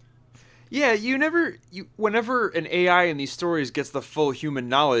cases. Yeah, whenever an AI in these stories gets the full human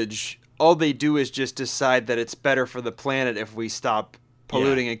knowledge, all they do is just decide that it's better for the planet if we stop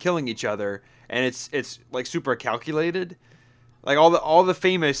polluting and killing each other, and it's like super calculated. Like all the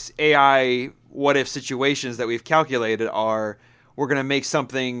famous AI what if situations that we've calculated are, we're going to make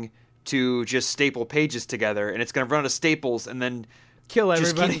something to just staple pages together, and it's going to run out of staples, and then Kill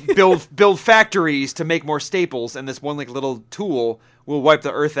just everybody. build factories to make more staples, and this one like little tool will wipe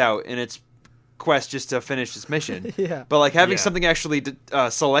the Earth out in its quest just to finish its mission. Yeah. But like having something actually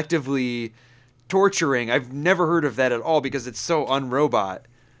selectively torturing, I've never heard of that at all because it's so unrobot.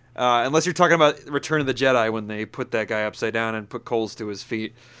 Unless you're talking about Return of the Jedi when they put that guy upside down and put coals to his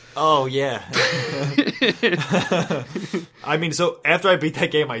feet. Oh yeah. I mean, so after I beat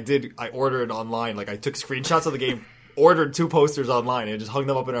that game, I ordered online. Like I took screenshots of the game, ordered 2 posters online, and just hung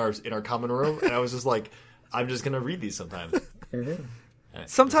them up in our common room. And I was just like, I'm just gonna read these sometimes.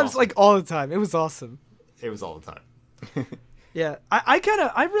 Sometimes, awesome. like all the time. It was awesome. It was all the time. Yeah,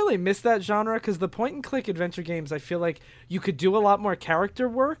 I really miss that genre because the point and click adventure games, I feel like you could do a lot more character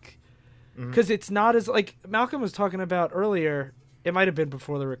work because it's not as like Malcolm was talking about earlier. It might have been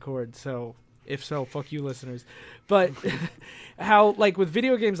before the record, so if so, fuck you, listeners. But how like with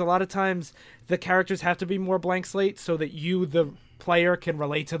video games, a lot of times the characters have to be more blank slate so that you, the player, can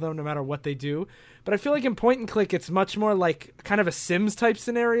relate to them no matter what they do. But I feel like in point and click, it's much more like kind of a Sims type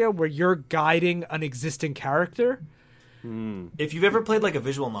scenario where you're guiding an existing character. If you've ever played like a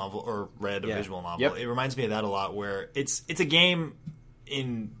visual novel or read a visual novel, it reminds me of that a lot. Where it's a game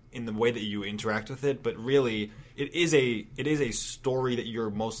in the way that you interact with it, but really it is a story that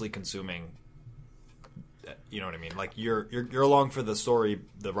you're mostly consuming. You know what I mean? Like you're along for the story,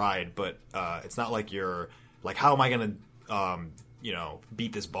 the ride, but it's not like you're like, how am I gonna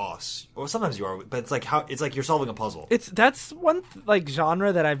beat this boss? Or sometimes you are, but it's like you're solving a puzzle. That's one like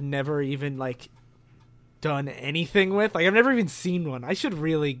genre that I've never even like done anything with. Like I've never even seen one. I should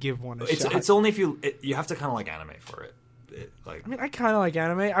really give one a shot. It's only if you have to kind of like anime for it. I mean, I kind of like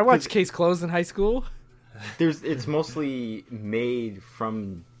anime. I watched Case Closed in high school. It's mostly made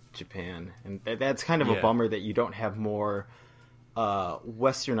from Japan, and that's kind of a bummer that you don't have more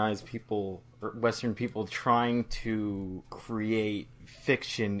westernized people or Western people trying to create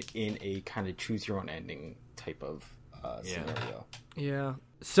fiction in a kind of choose your own ending type of scenario. Yeah.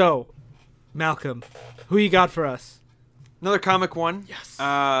 So, Malcolm, who you got for us? Another comic one. Yes.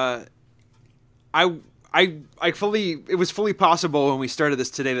 It was fully possible when we started this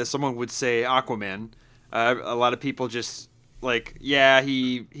today that someone would say Aquaman. A lot of people just like,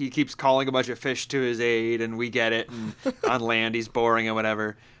 he keeps calling a bunch of fish to his aid, and we get it. And on land, he's boring and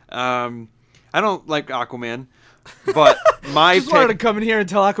whatever. I don't like Aquaman, but my just wanted to come in here and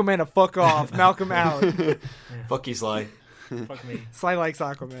tell Aquaman to fuck off. Malcolm out. Fuck you, Sly. Fuck me. Sly likes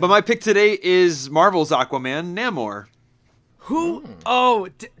Aquaman. But my pick today is Marvel's Aquaman, Namor. Who? Oh,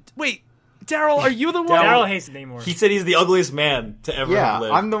 wait. Daryl, are you the one? Daryl hates Namor. He said he's the ugliest man to ever have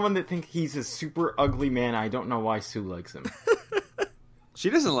lived. I'm the one that thinks he's a super ugly man. I don't know why Sue likes him. She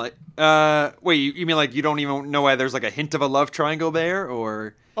doesn't like... wait, you mean like you don't even know why there's like a hint of a love triangle there,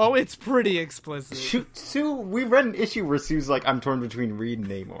 or... Oh, it's pretty explicit. Sue, we read an issue where Sue's like, I'm torn between Reed and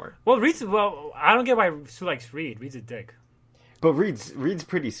Namor. Well, I don't get why Sue likes Reed. Reed's a dick. But Reed's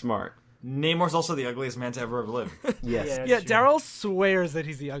pretty smart. Namor's also the ugliest man to ever have lived. Yes. Yeah, Daryl swears that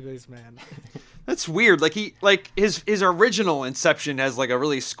he's the ugliest man. That's weird. Like his original Inception has like a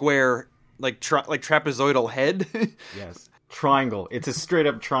really square, like trapezoidal head. Yes. Triangle. It's a straight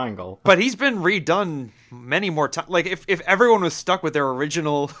up triangle. But he's been redone many more times. Like if everyone was stuck with their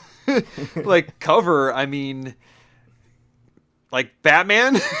original like cover, I mean, like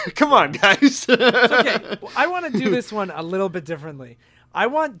Batman. Come on, guys. Okay, well, I want to do this one a little bit differently. I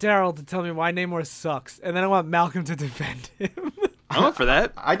want Daryl to tell me why Namor sucks, and then I want Malcolm to defend him. I'm up for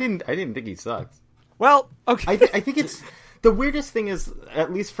that. I didn't think he sucks. Well, okay. I think it's the weirdest thing is,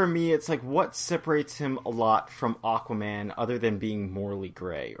 at least for me, it's like what separates him a lot from Aquaman other than being morally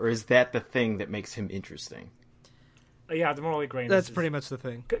gray, or is that the thing that makes him interesting? Yeah, the morally gray. That's pretty much the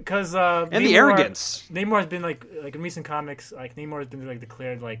thing. Because and the arrogance. Namor has been like in recent comics, like Namor has been like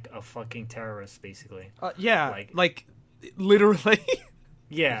declared like a fucking terrorist, basically. Yeah, like literally.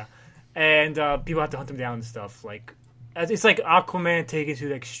 Yeah, and people have to hunt him down and stuff. Like, it's like Aquaman taken to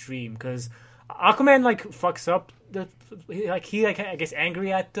the extreme, because Aquaman like fucks up he I guess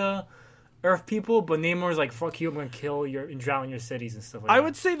angry at the Earth people, but Namor's like, fuck you, I'm gonna kill your and drown your cities and stuff like that. I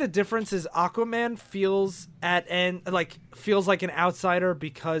would say the difference is Aquaman feels like an outsider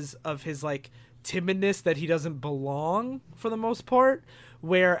because of his like timidness, that he doesn't belong for the most part,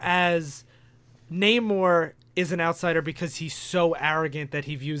 whereas Namor is an outsider because he's so arrogant that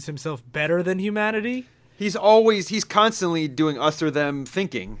he views himself better than humanity. He's constantly doing us or them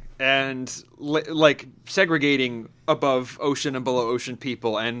thinking, and like segregating above ocean and below ocean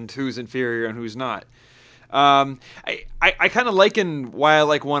people, and who's inferior and who's not. I kind of liken why I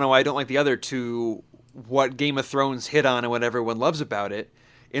like one, I don't like the other, to what Game of Thrones hit on and what everyone loves about it,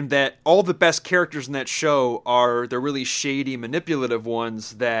 in that all the best characters in that show are the really shady, manipulative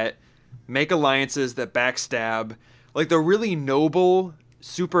ones that make alliances, that backstab. Like the really noble,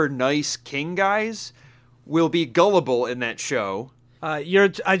 super nice king guys will be gullible in that show. I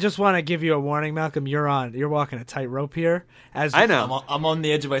just want to give you a warning, Malcolm. You're walking a tightrope here. As I know, I'm on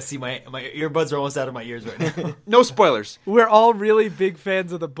the edge of my seat. My earbuds are almost out of my ears right now. No spoilers. We're all really big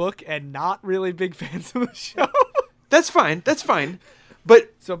fans of the book and not really big fans of the show. That's fine.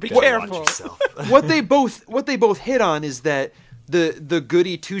 But so be careful. what they both hit on is that the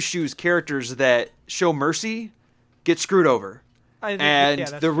goody two shoes characters that show mercy get screwed over, and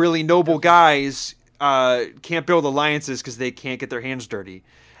the fair. really noble guys can't build alliances because they can't get their hands dirty.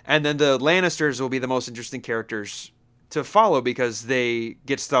 And then the Lannisters will be the most interesting characters to follow because they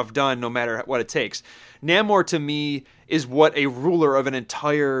get stuff done no matter what it takes. Namor, to me, is what a ruler of an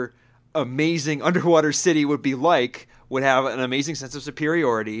entire amazing underwater city would be like, would have an amazing sense of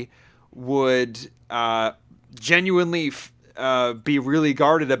superiority, would genuinely be really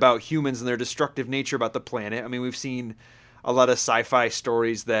guarded about humans and their destructive nature about the planet. I mean, we've seen a lot of sci-fi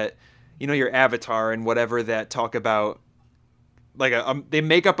stories that, your Avatar and whatever, that talk about like they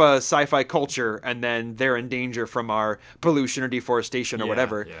make up a sci-fi culture and then they're in danger from our pollution or deforestation or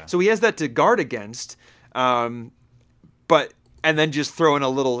whatever. Yeah. So he has that to guard against. And then just throw in a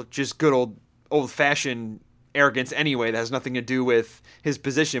little just good old-fashioned arrogance anyway that has nothing to do with his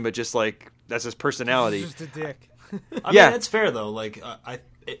position, but just like that's his personality. He's just a dick. I mean, that's fair though. Like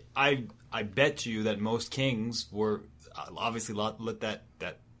I bet you that most kings were obviously let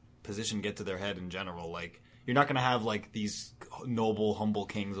that position get to their head in general. Like you're not going to have like these noble, humble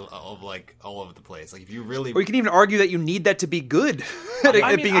kings of like all over the place. Like if you really, or you can even argue that you need that to be good.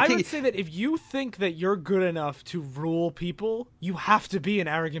 I would say that if you think that you're good enough to rule people, you have to be an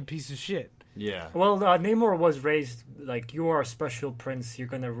arrogant piece of shit. Yeah. Well, Namor was raised like, you are a special prince. You're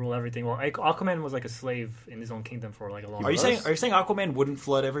gonna rule everything. Well, Aquaman was like a slave in his own kingdom for like a long time. Are you saying Aquaman wouldn't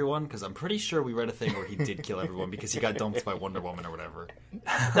flood everyone? Because I'm pretty sure we read a thing where he did kill everyone because he got dumped by Wonder Woman or whatever.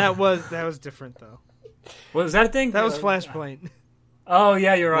 That was different though. Was that a thing? That was Flashpoint. Oh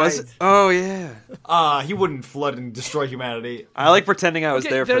yeah, you're right. Oh yeah. He wouldn't flood and destroy humanity. I like pretending I was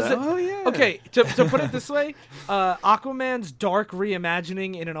there for that. Oh yeah. Okay, to put it this way, Aquaman's dark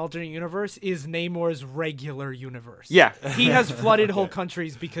reimagining in an alternate universe is Namor's regular universe. Yeah. He has flooded whole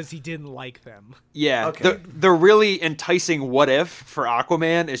countries because he didn't like them. Yeah. Okay. The really enticing what if for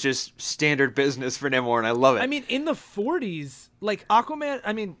Aquaman is just standard business for Namor, and I love it. I mean, in the 40s, like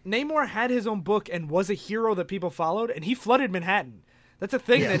Namor had his own book and was a hero that people followed, and he flooded Manhattan. That's a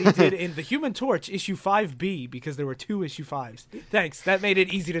thing that he did in the Human Torch issue 5B because there were 2 issue 5s. Thanks. That made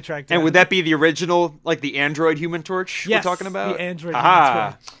it easy to track down. And would that be the original, like the Android Human Torch we're talking about? The Android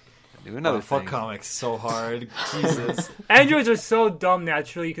Human Torch. Do another fuck comics so hard. Jesus. Androids are so dumb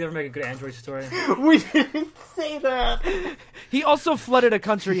naturally. You can never make a good Android story. We didn't say that. He also flooded a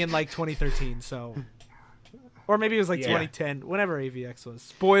country in like 2013, so... Or maybe it was like 2010, whenever AVX was.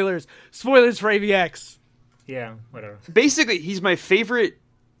 Spoilers for AVX. Yeah, whatever. Basically, he's my favorite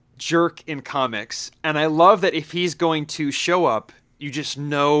jerk in comics, and I love that if he's going to show up, you just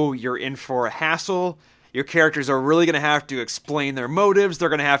know you're in for a hassle. Your characters are really going to have to explain their motives. They're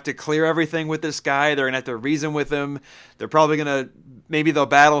going to have to clear everything with this guy. They're going to have to reason with him. They're probably going to, maybe they'll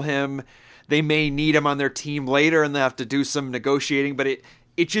battle him. They may need him on their team later, and they'll have to do some negotiating, but it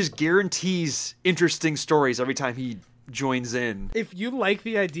just guarantees interesting stories every time he joins in. If you like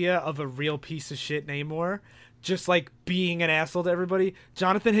the idea of a real piece of shit Namor, just like being an asshole to everybody,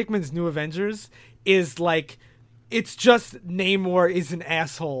 Jonathan Hickman's New Avengers is like, it's just Namor is an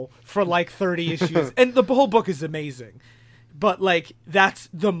asshole for like 30 issues. And the whole book is amazing. But like, that's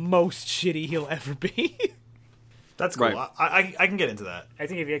the most shitty he'll ever be. That's cool. Right. I can get into that. I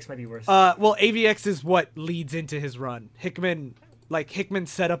think AVX might be worse. Well, AVX is what leads into his run. Hickman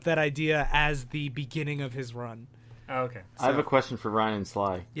set up that idea as the beginning of his run. Oh, okay. I have a question for Ryan and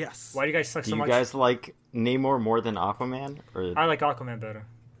Sly. Yes. Why do you guys suck Do so you much? guys like Namor more than Aquaman? Or I like Aquaman better.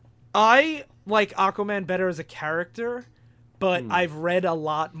 I like Aquaman better as a character, but I've read a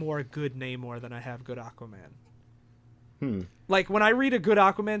lot more good Namor than I have good Aquaman. Like, when I read a good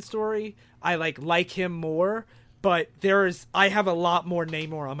Aquaman story, I like him more, but I have a lot more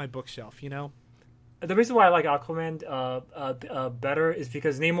Namor on my bookshelf, you know? The reason why I like Aquaman better is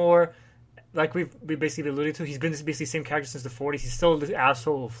because Namor, like we basically alluded to, he's been basically the same character since the 40s. He's still the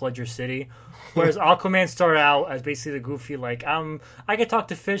asshole who flood your city. Whereas Aquaman started out as basically the goofy, like, I can talk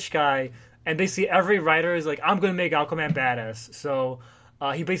to fish guy. And basically every writer is like, I'm going to make Aquaman badass. So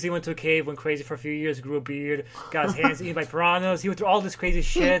he basically went to a cave, went crazy for a few years, grew a beard, got his hands eaten by piranhas. He went through all this crazy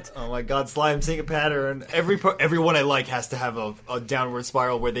shit. Oh my god, Sly, I'm seeing a pattern. Everyone I like has to have a downward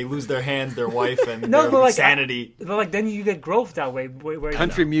spiral where they lose their hands, their wife, and their sanity. But then you get growth that way. Where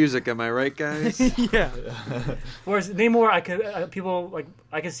Country music, am I right, guys? Yeah. Whereas Namor,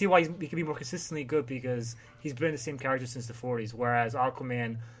 I can see why he can be more consistently good because he's been the same character since the 40s. Whereas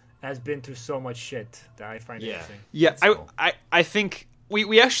Aquaman has been through so much shit that I find interesting. Yeah, I think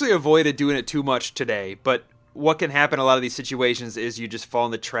we actually avoided doing it too much today, but what can happen in a lot of these situations is you just fall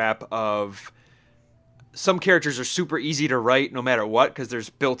in the trap of some characters are super easy to write no matter what because there's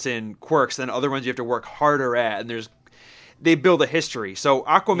built-in quirks, and other ones you have to work harder at, and they build a history. So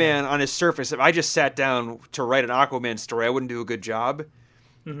Aquaman, on his surface, if I just sat down to write an Aquaman story, I wouldn't do a good job.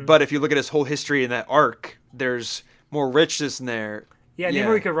 Mm-hmm. But if you look at his whole history in that arc, there's more richness in there. Yeah,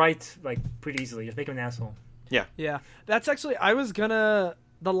 Namor you could write pretty easily. Just make him an asshole. Yeah. That's actually, the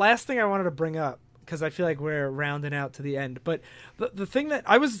last thing I wanted to bring up, because I feel like we're rounding out to the end, but the thing that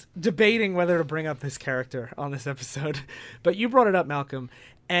I was debating whether to bring up this character on this episode, but you brought it up, Malcolm,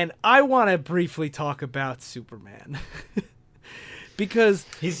 and I want to briefly talk about Superman. Because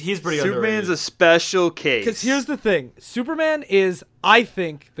he's pretty Superman's underrated. a special case. Because here's the thing. Superman is, I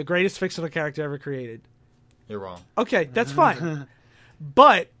think, the greatest fictional character ever created. You're wrong. Okay, that's fine.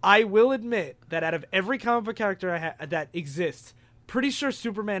 But I will admit that out of every comic book character that exists, pretty sure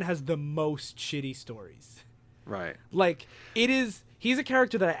Superman has the most shitty stories. Right. Like, he's a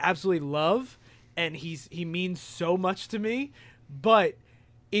character that I absolutely love, and he means so much to me, but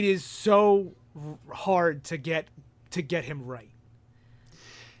it is so hard to get him right.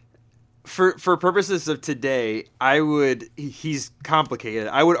 For purposes of today, he's complicated.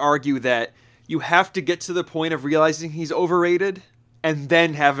 I would argue that you have to get to the point of realizing he's overrated and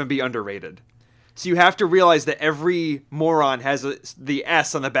then have him be underrated. So you have to realize that every moron has the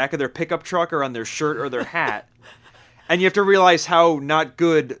S on the back of their pickup truck or on their shirt or their hat. And you have to realize how not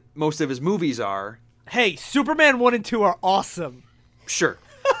good most of his movies are. Hey, Superman 1 and 2 are awesome. Sure.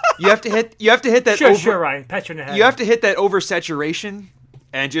 You have to hit that Sure, Ryan. Pat you in the head. You have to hit that oversaturation.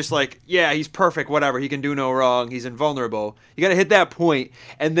 And just he's perfect, whatever, he can do no wrong, he's invulnerable. You gotta hit that point,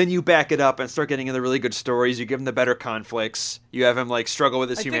 and then you back it up and start getting into really good stories. You give him the better conflicts. You have him, struggle with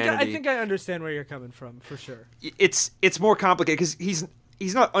his humanity. I think I understand where you're coming from, for sure. It's more complicated, because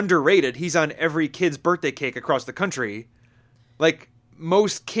he's not underrated. He's on every kid's birthday cake across the country.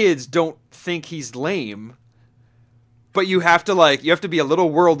 Most kids don't think he's lame. But you have to be a little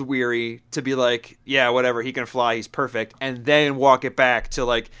world weary to be yeah, whatever, he can fly, he's perfect, and then walk it back to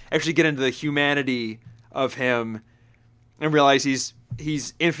actually get into the humanity of him and realize he's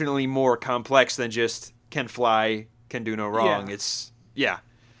infinitely more complex than just can fly, can do no wrong. Yeah.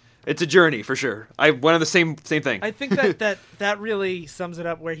 It's a journey for sure. I went on the same thing. I think that really sums it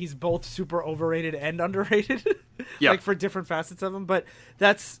up, where he's both super overrated and underrated. Yeah. For different facets of him. But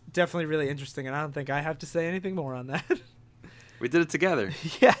that's definitely really interesting, and I don't think I have to say anything more on that. We did it together.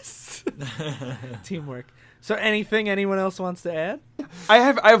 Yes. Teamwork. So anything anyone else wants to add? I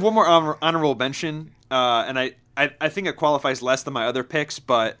have one more honorable mention, and I think it qualifies less than my other picks,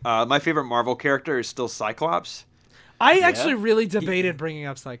 but my favorite Marvel character is still Cyclops. I actually really debated bringing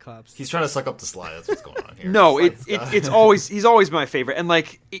up Cyclops. He's trying to suck up the Sly. That's what's going on here. No, he's always my favorite.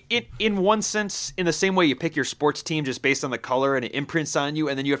 And in one sense, in the same way you pick your sports team just based on the color and it imprints on you,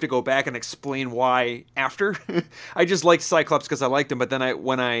 and then you have to go back and explain why after. I just liked Cyclops because I liked him, but then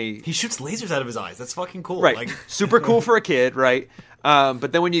he shoots lasers out of his eyes. That's fucking cool. Right, super cool for a kid, right?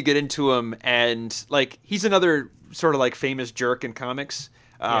 But then when you get into him, and he's another sort of famous jerk in comics,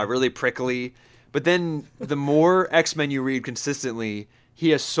 really prickly. But then the more X-Men you read consistently,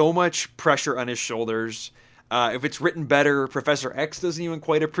 he has so much pressure on his shoulders. If it's written better, Professor X doesn't even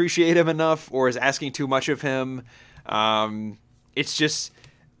quite appreciate him enough or is asking too much of him. It's just,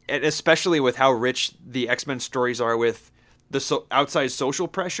 especially with how rich the X-Men stories are with the outside social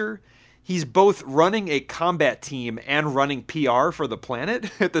pressure, he's both running a combat team and running PR for the planet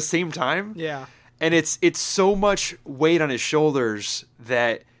at the same time. Yeah. And it's so much weight on his shoulders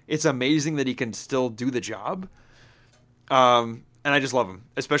that it's amazing that he can still do the job. And I just love him,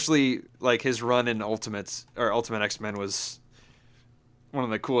 especially like his run in Ultimate X-Men was one of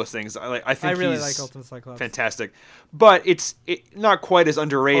the coolest things. I think I really he's like Ultimate Cyclops. Fantastic, but it's not quite as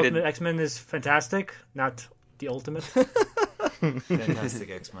underrated. Ultimate X-Men is fantastic, not the Ultimate. Fantastic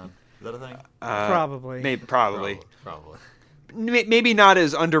X-Men. Is that a thing? Probably. Probably. Probably. Maybe not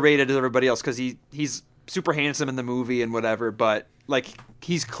as underrated as everybody else because he's super handsome in the movie and whatever, but like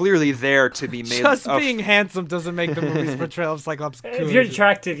he's clearly there to be made. Just being handsome doesn't make the movie's portrayal of Cyclops cool. If you're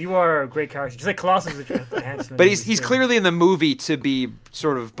attractive, you are a great character. Just like Colossus is handsome. But he's clearly in the movie to be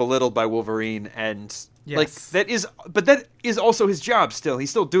sort of belittled by Wolverine, and like that is also his job. Still, he's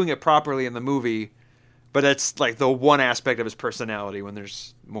still doing it properly in the movie, but that's like the one aspect of his personality when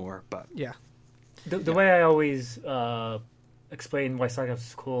there's more. But yeah, the way I always explain why Cyclops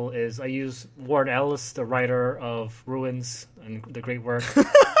is cool is I use Warren Ellis, the writer of Ruins and the great work.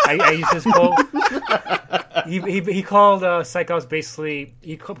 I use his quote. He called Cyclops basically.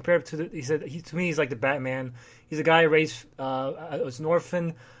 He compared to he said to me he's like the Batman. He's a guy raised as an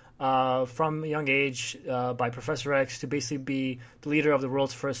orphan from a young age by Professor X to basically be the leader of the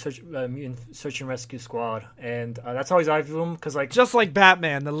world's first mutant search and rescue squad, and that's always I view him because like just like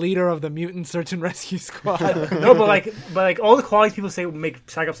Batman, the leader of the mutant search and rescue squad. No, but like all the qualities people say make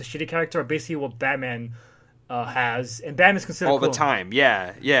Cyclops a shitty character are basically what Batman has, and Batman's considered all cool. the time.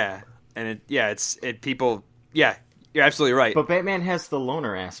 Yeah, and people. Yeah, you're absolutely right. But Batman has the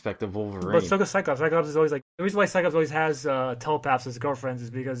loner aspect of Wolverine. But so does Cyclops. Cyclops is always like the reason why Cyclops always has telepaths as girlfriends is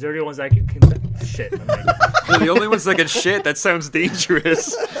because they're the ones that can shit. I'm like, They're the only ones that can shit. That sounds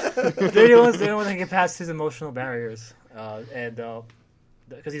dangerous. they're the ones that can pass his emotional barriers, and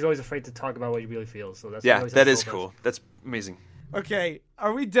because he's always afraid to talk about what he really feels. So that's that is cool. That's amazing. Okay,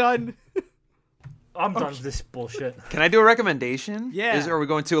 are we done? I'm done with this bullshit. Can I do a recommendation? Yeah. Or are we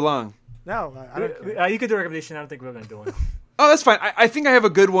going too long? No, I don't care. You could do a recommendation. I don't think we're going to do one. Oh, that's fine. I think I have a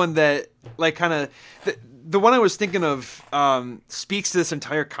good one that, like, kind of... The one I was thinking of speaks to this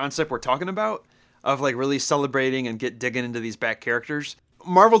entire concept we're talking about, of, like, really celebrating and digging into these back characters.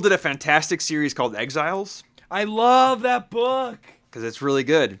 Marvel did a fantastic series called Exiles. I love that book. Because it's really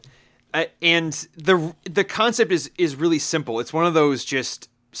good. And the concept is really simple. It's one of those just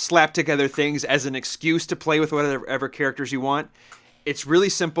slap together things as an excuse to play with whatever characters you want. It's really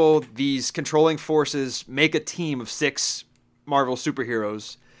simple. These controlling forces make a team of 6 Marvel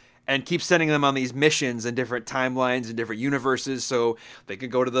superheroes and keep sending them on these missions in different timelines and different universes. So they could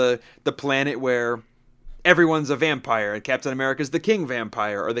go to the planet where everyone's a vampire and Captain America's the king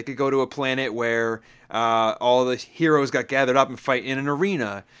vampire. Or they could go to a planet where all the heroes got gathered up and fight in an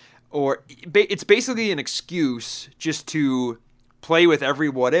arena. Or it's basically an excuse just to play with every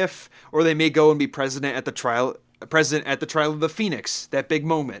what if. Or they may go and be president at the trial of the Phoenix, that big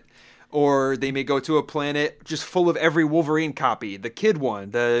moment. Or they may go to a planet just full of every Wolverine copy, the kid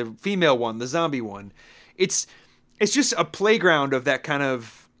one, the female one, the zombie one. It's just a playground of that kind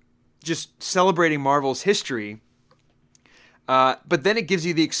of just celebrating Marvel's history. But then it gives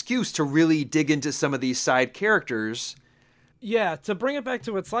you the excuse to really dig into some of these side characters. Yeah, to bring it back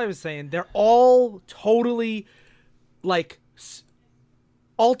to what Sly was saying, they're all totally like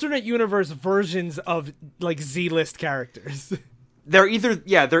alternate universe versions of like Z-list characters. They're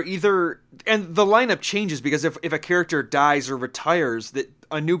either, and the lineup changes because if a character dies or retires, that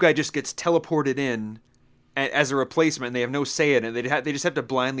a new guy just gets teleported in as a replacement, and they have no say in it. They just have to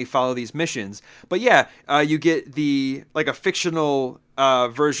blindly follow these missions. But yeah, you get a fictional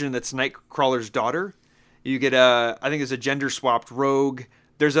version that's Nightcrawler's daughter. You get I think there's a gender swapped Rogue.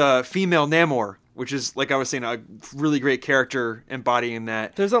 There's a female Namor, which is, like I was saying, a really great character embodying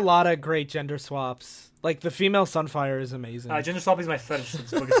that. There's a lot of great gender swaps. Like, the female Sunfire is amazing. Gender swap is my fetish. This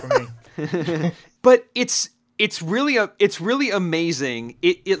book is for me. But it's really amazing.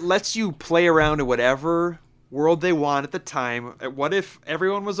 It lets you play around in whatever world they want at the time. What if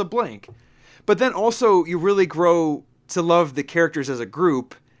everyone was a blank? But then also, you really grow to love the characters as a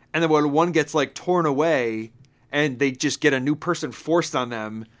group. And then when one gets, like, torn away, and they just get a new person forced on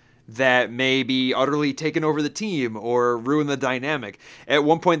them that may be utterly taken over the team or ruin the dynamic. At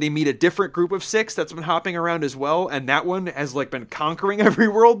one point, they meet a different group of 6 that's been hopping around as well, and that one has like been conquering every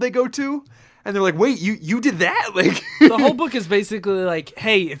world they go to. And they're like, "Wait, you did that?" Like the whole book is basically like,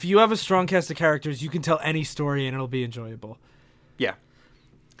 "Hey, if you have a strong cast of characters, you can tell any story and it'll be enjoyable." Yeah.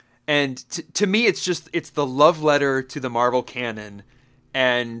 And to me, it's the love letter to the Marvel canon,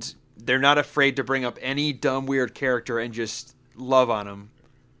 and they're not afraid to bring up any dumb, weird character and just love on them.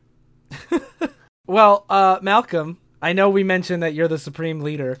 Well, Malcolm, I know we mentioned that you're the supreme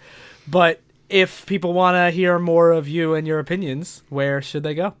leader, but if people want to hear more of you and your opinions, where should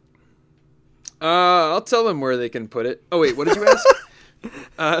they go? I'll tell them where they can put it. Oh, wait, what did you ask?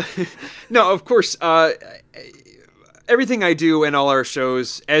 No, of course. Everything I do and all our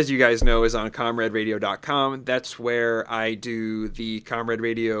shows, as you guys know, is on comraderadio.com. That's where I do the Comrade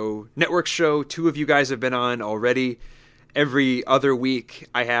Radio Network show. 2 of you guys have been on already. Every other week,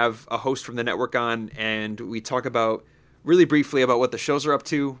 I have a host from the network on, and we talk about really briefly about what the shows are up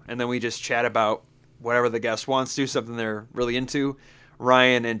to, and then we just chat about whatever the guest wants to, something they're really into.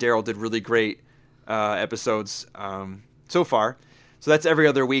 Ryan and Daryl did really great episodes so far. So that's every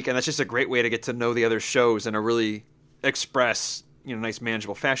other week, and that's just a great way to get to know the other shows in a really express, nice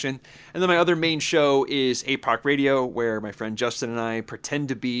manageable fashion. And then my other main show is Apoc Radio, where my friend Justin and I pretend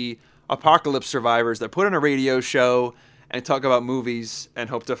to be apocalypse survivors that put on a radio show and talk about movies and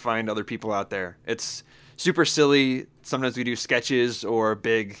hope to find other people out there. It's super silly. Sometimes we do sketches or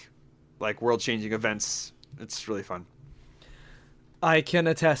big, world-changing events. It's really fun. I can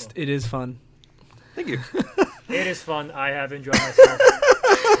attest, it is fun. Thank you. It is fun. I have enjoyed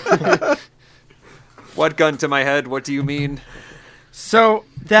myself. What gun to my head? What do you mean? So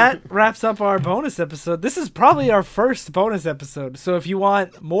that wraps up our bonus episode. This is probably our first bonus episode. So if you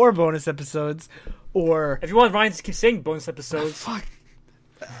want more bonus episodes, or if you want Ryan to keep saying bonus episodes,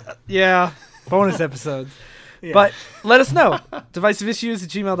 yeah, bonus episodes. Yeah. But let us know.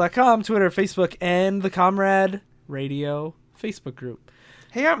 divisiveissues@gmail.com, Twitter, Facebook, and the Comrade Radio Facebook group.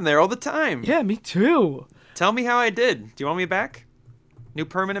 Hey, I'm there all the time. Yeah, me too. Tell me how I did. Do you want me back? New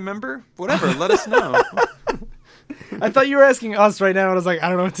permanent member? Whatever, let us know. I thought you were asking us right now, and I was like, I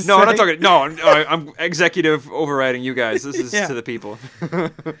don't know what to say. No, I'm not talking. No, I'm executive overriding you guys. This is to the people.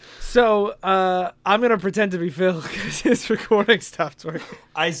 So, I'm going to pretend to be Phil because his recording stopped working.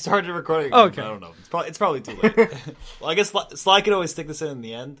 I started recording. Okay. I don't know. It's probably too late. Well, I guess Sly could always stick this in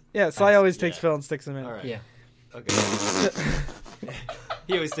the end. Yeah, Sly always takes Phil and sticks him in. All right. yeah. Okay.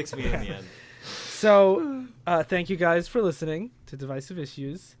 He always sticks me in the end. So, thank you guys for listening to Divisive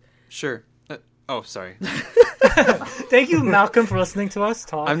Issues. Sure. Sorry. Thank you, Malcolm, for listening to us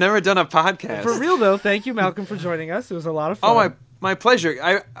talk. I've never done a podcast. For real, though, thank you, Malcolm, for joining us. It was a lot of fun. Oh, my pleasure.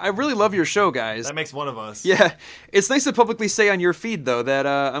 I really love your show, guys. That makes one of us. Yeah. It's nice to publicly say on your feed, though, that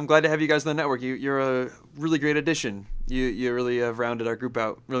I'm glad to have you guys on the network. You're a really great addition. You really have rounded our group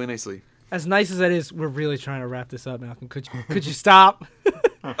out really nicely. As nice as that is, we're really trying to wrap this up, Malcolm. Could you stop?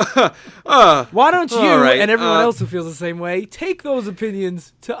 Why don't you and everyone else who feels the same way take those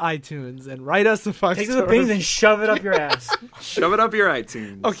opinions to iTunes and write us a 5-star. Take those opinions and shove it up your ass. Shove it up your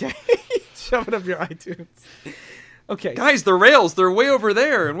iTunes. Okay. Shove it up your iTunes. Okay. Guys, the rails, they're way over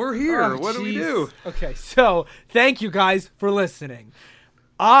there, and we're here. Oh, what do we do? Okay, so thank you guys for listening.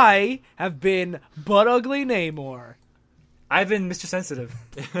 I have been Butt Ugly Namor. I've been Mr. Sensitive.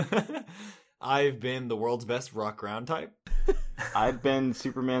 I've been the world's best rock ground type. I've been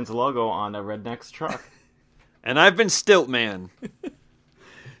Superman's logo on a redneck's truck. And I've been Stilt Man.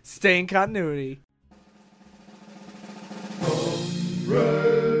 Stay in continuity.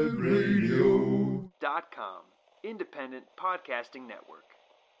 Comrade Radio. .com. Independent Podcasting Network.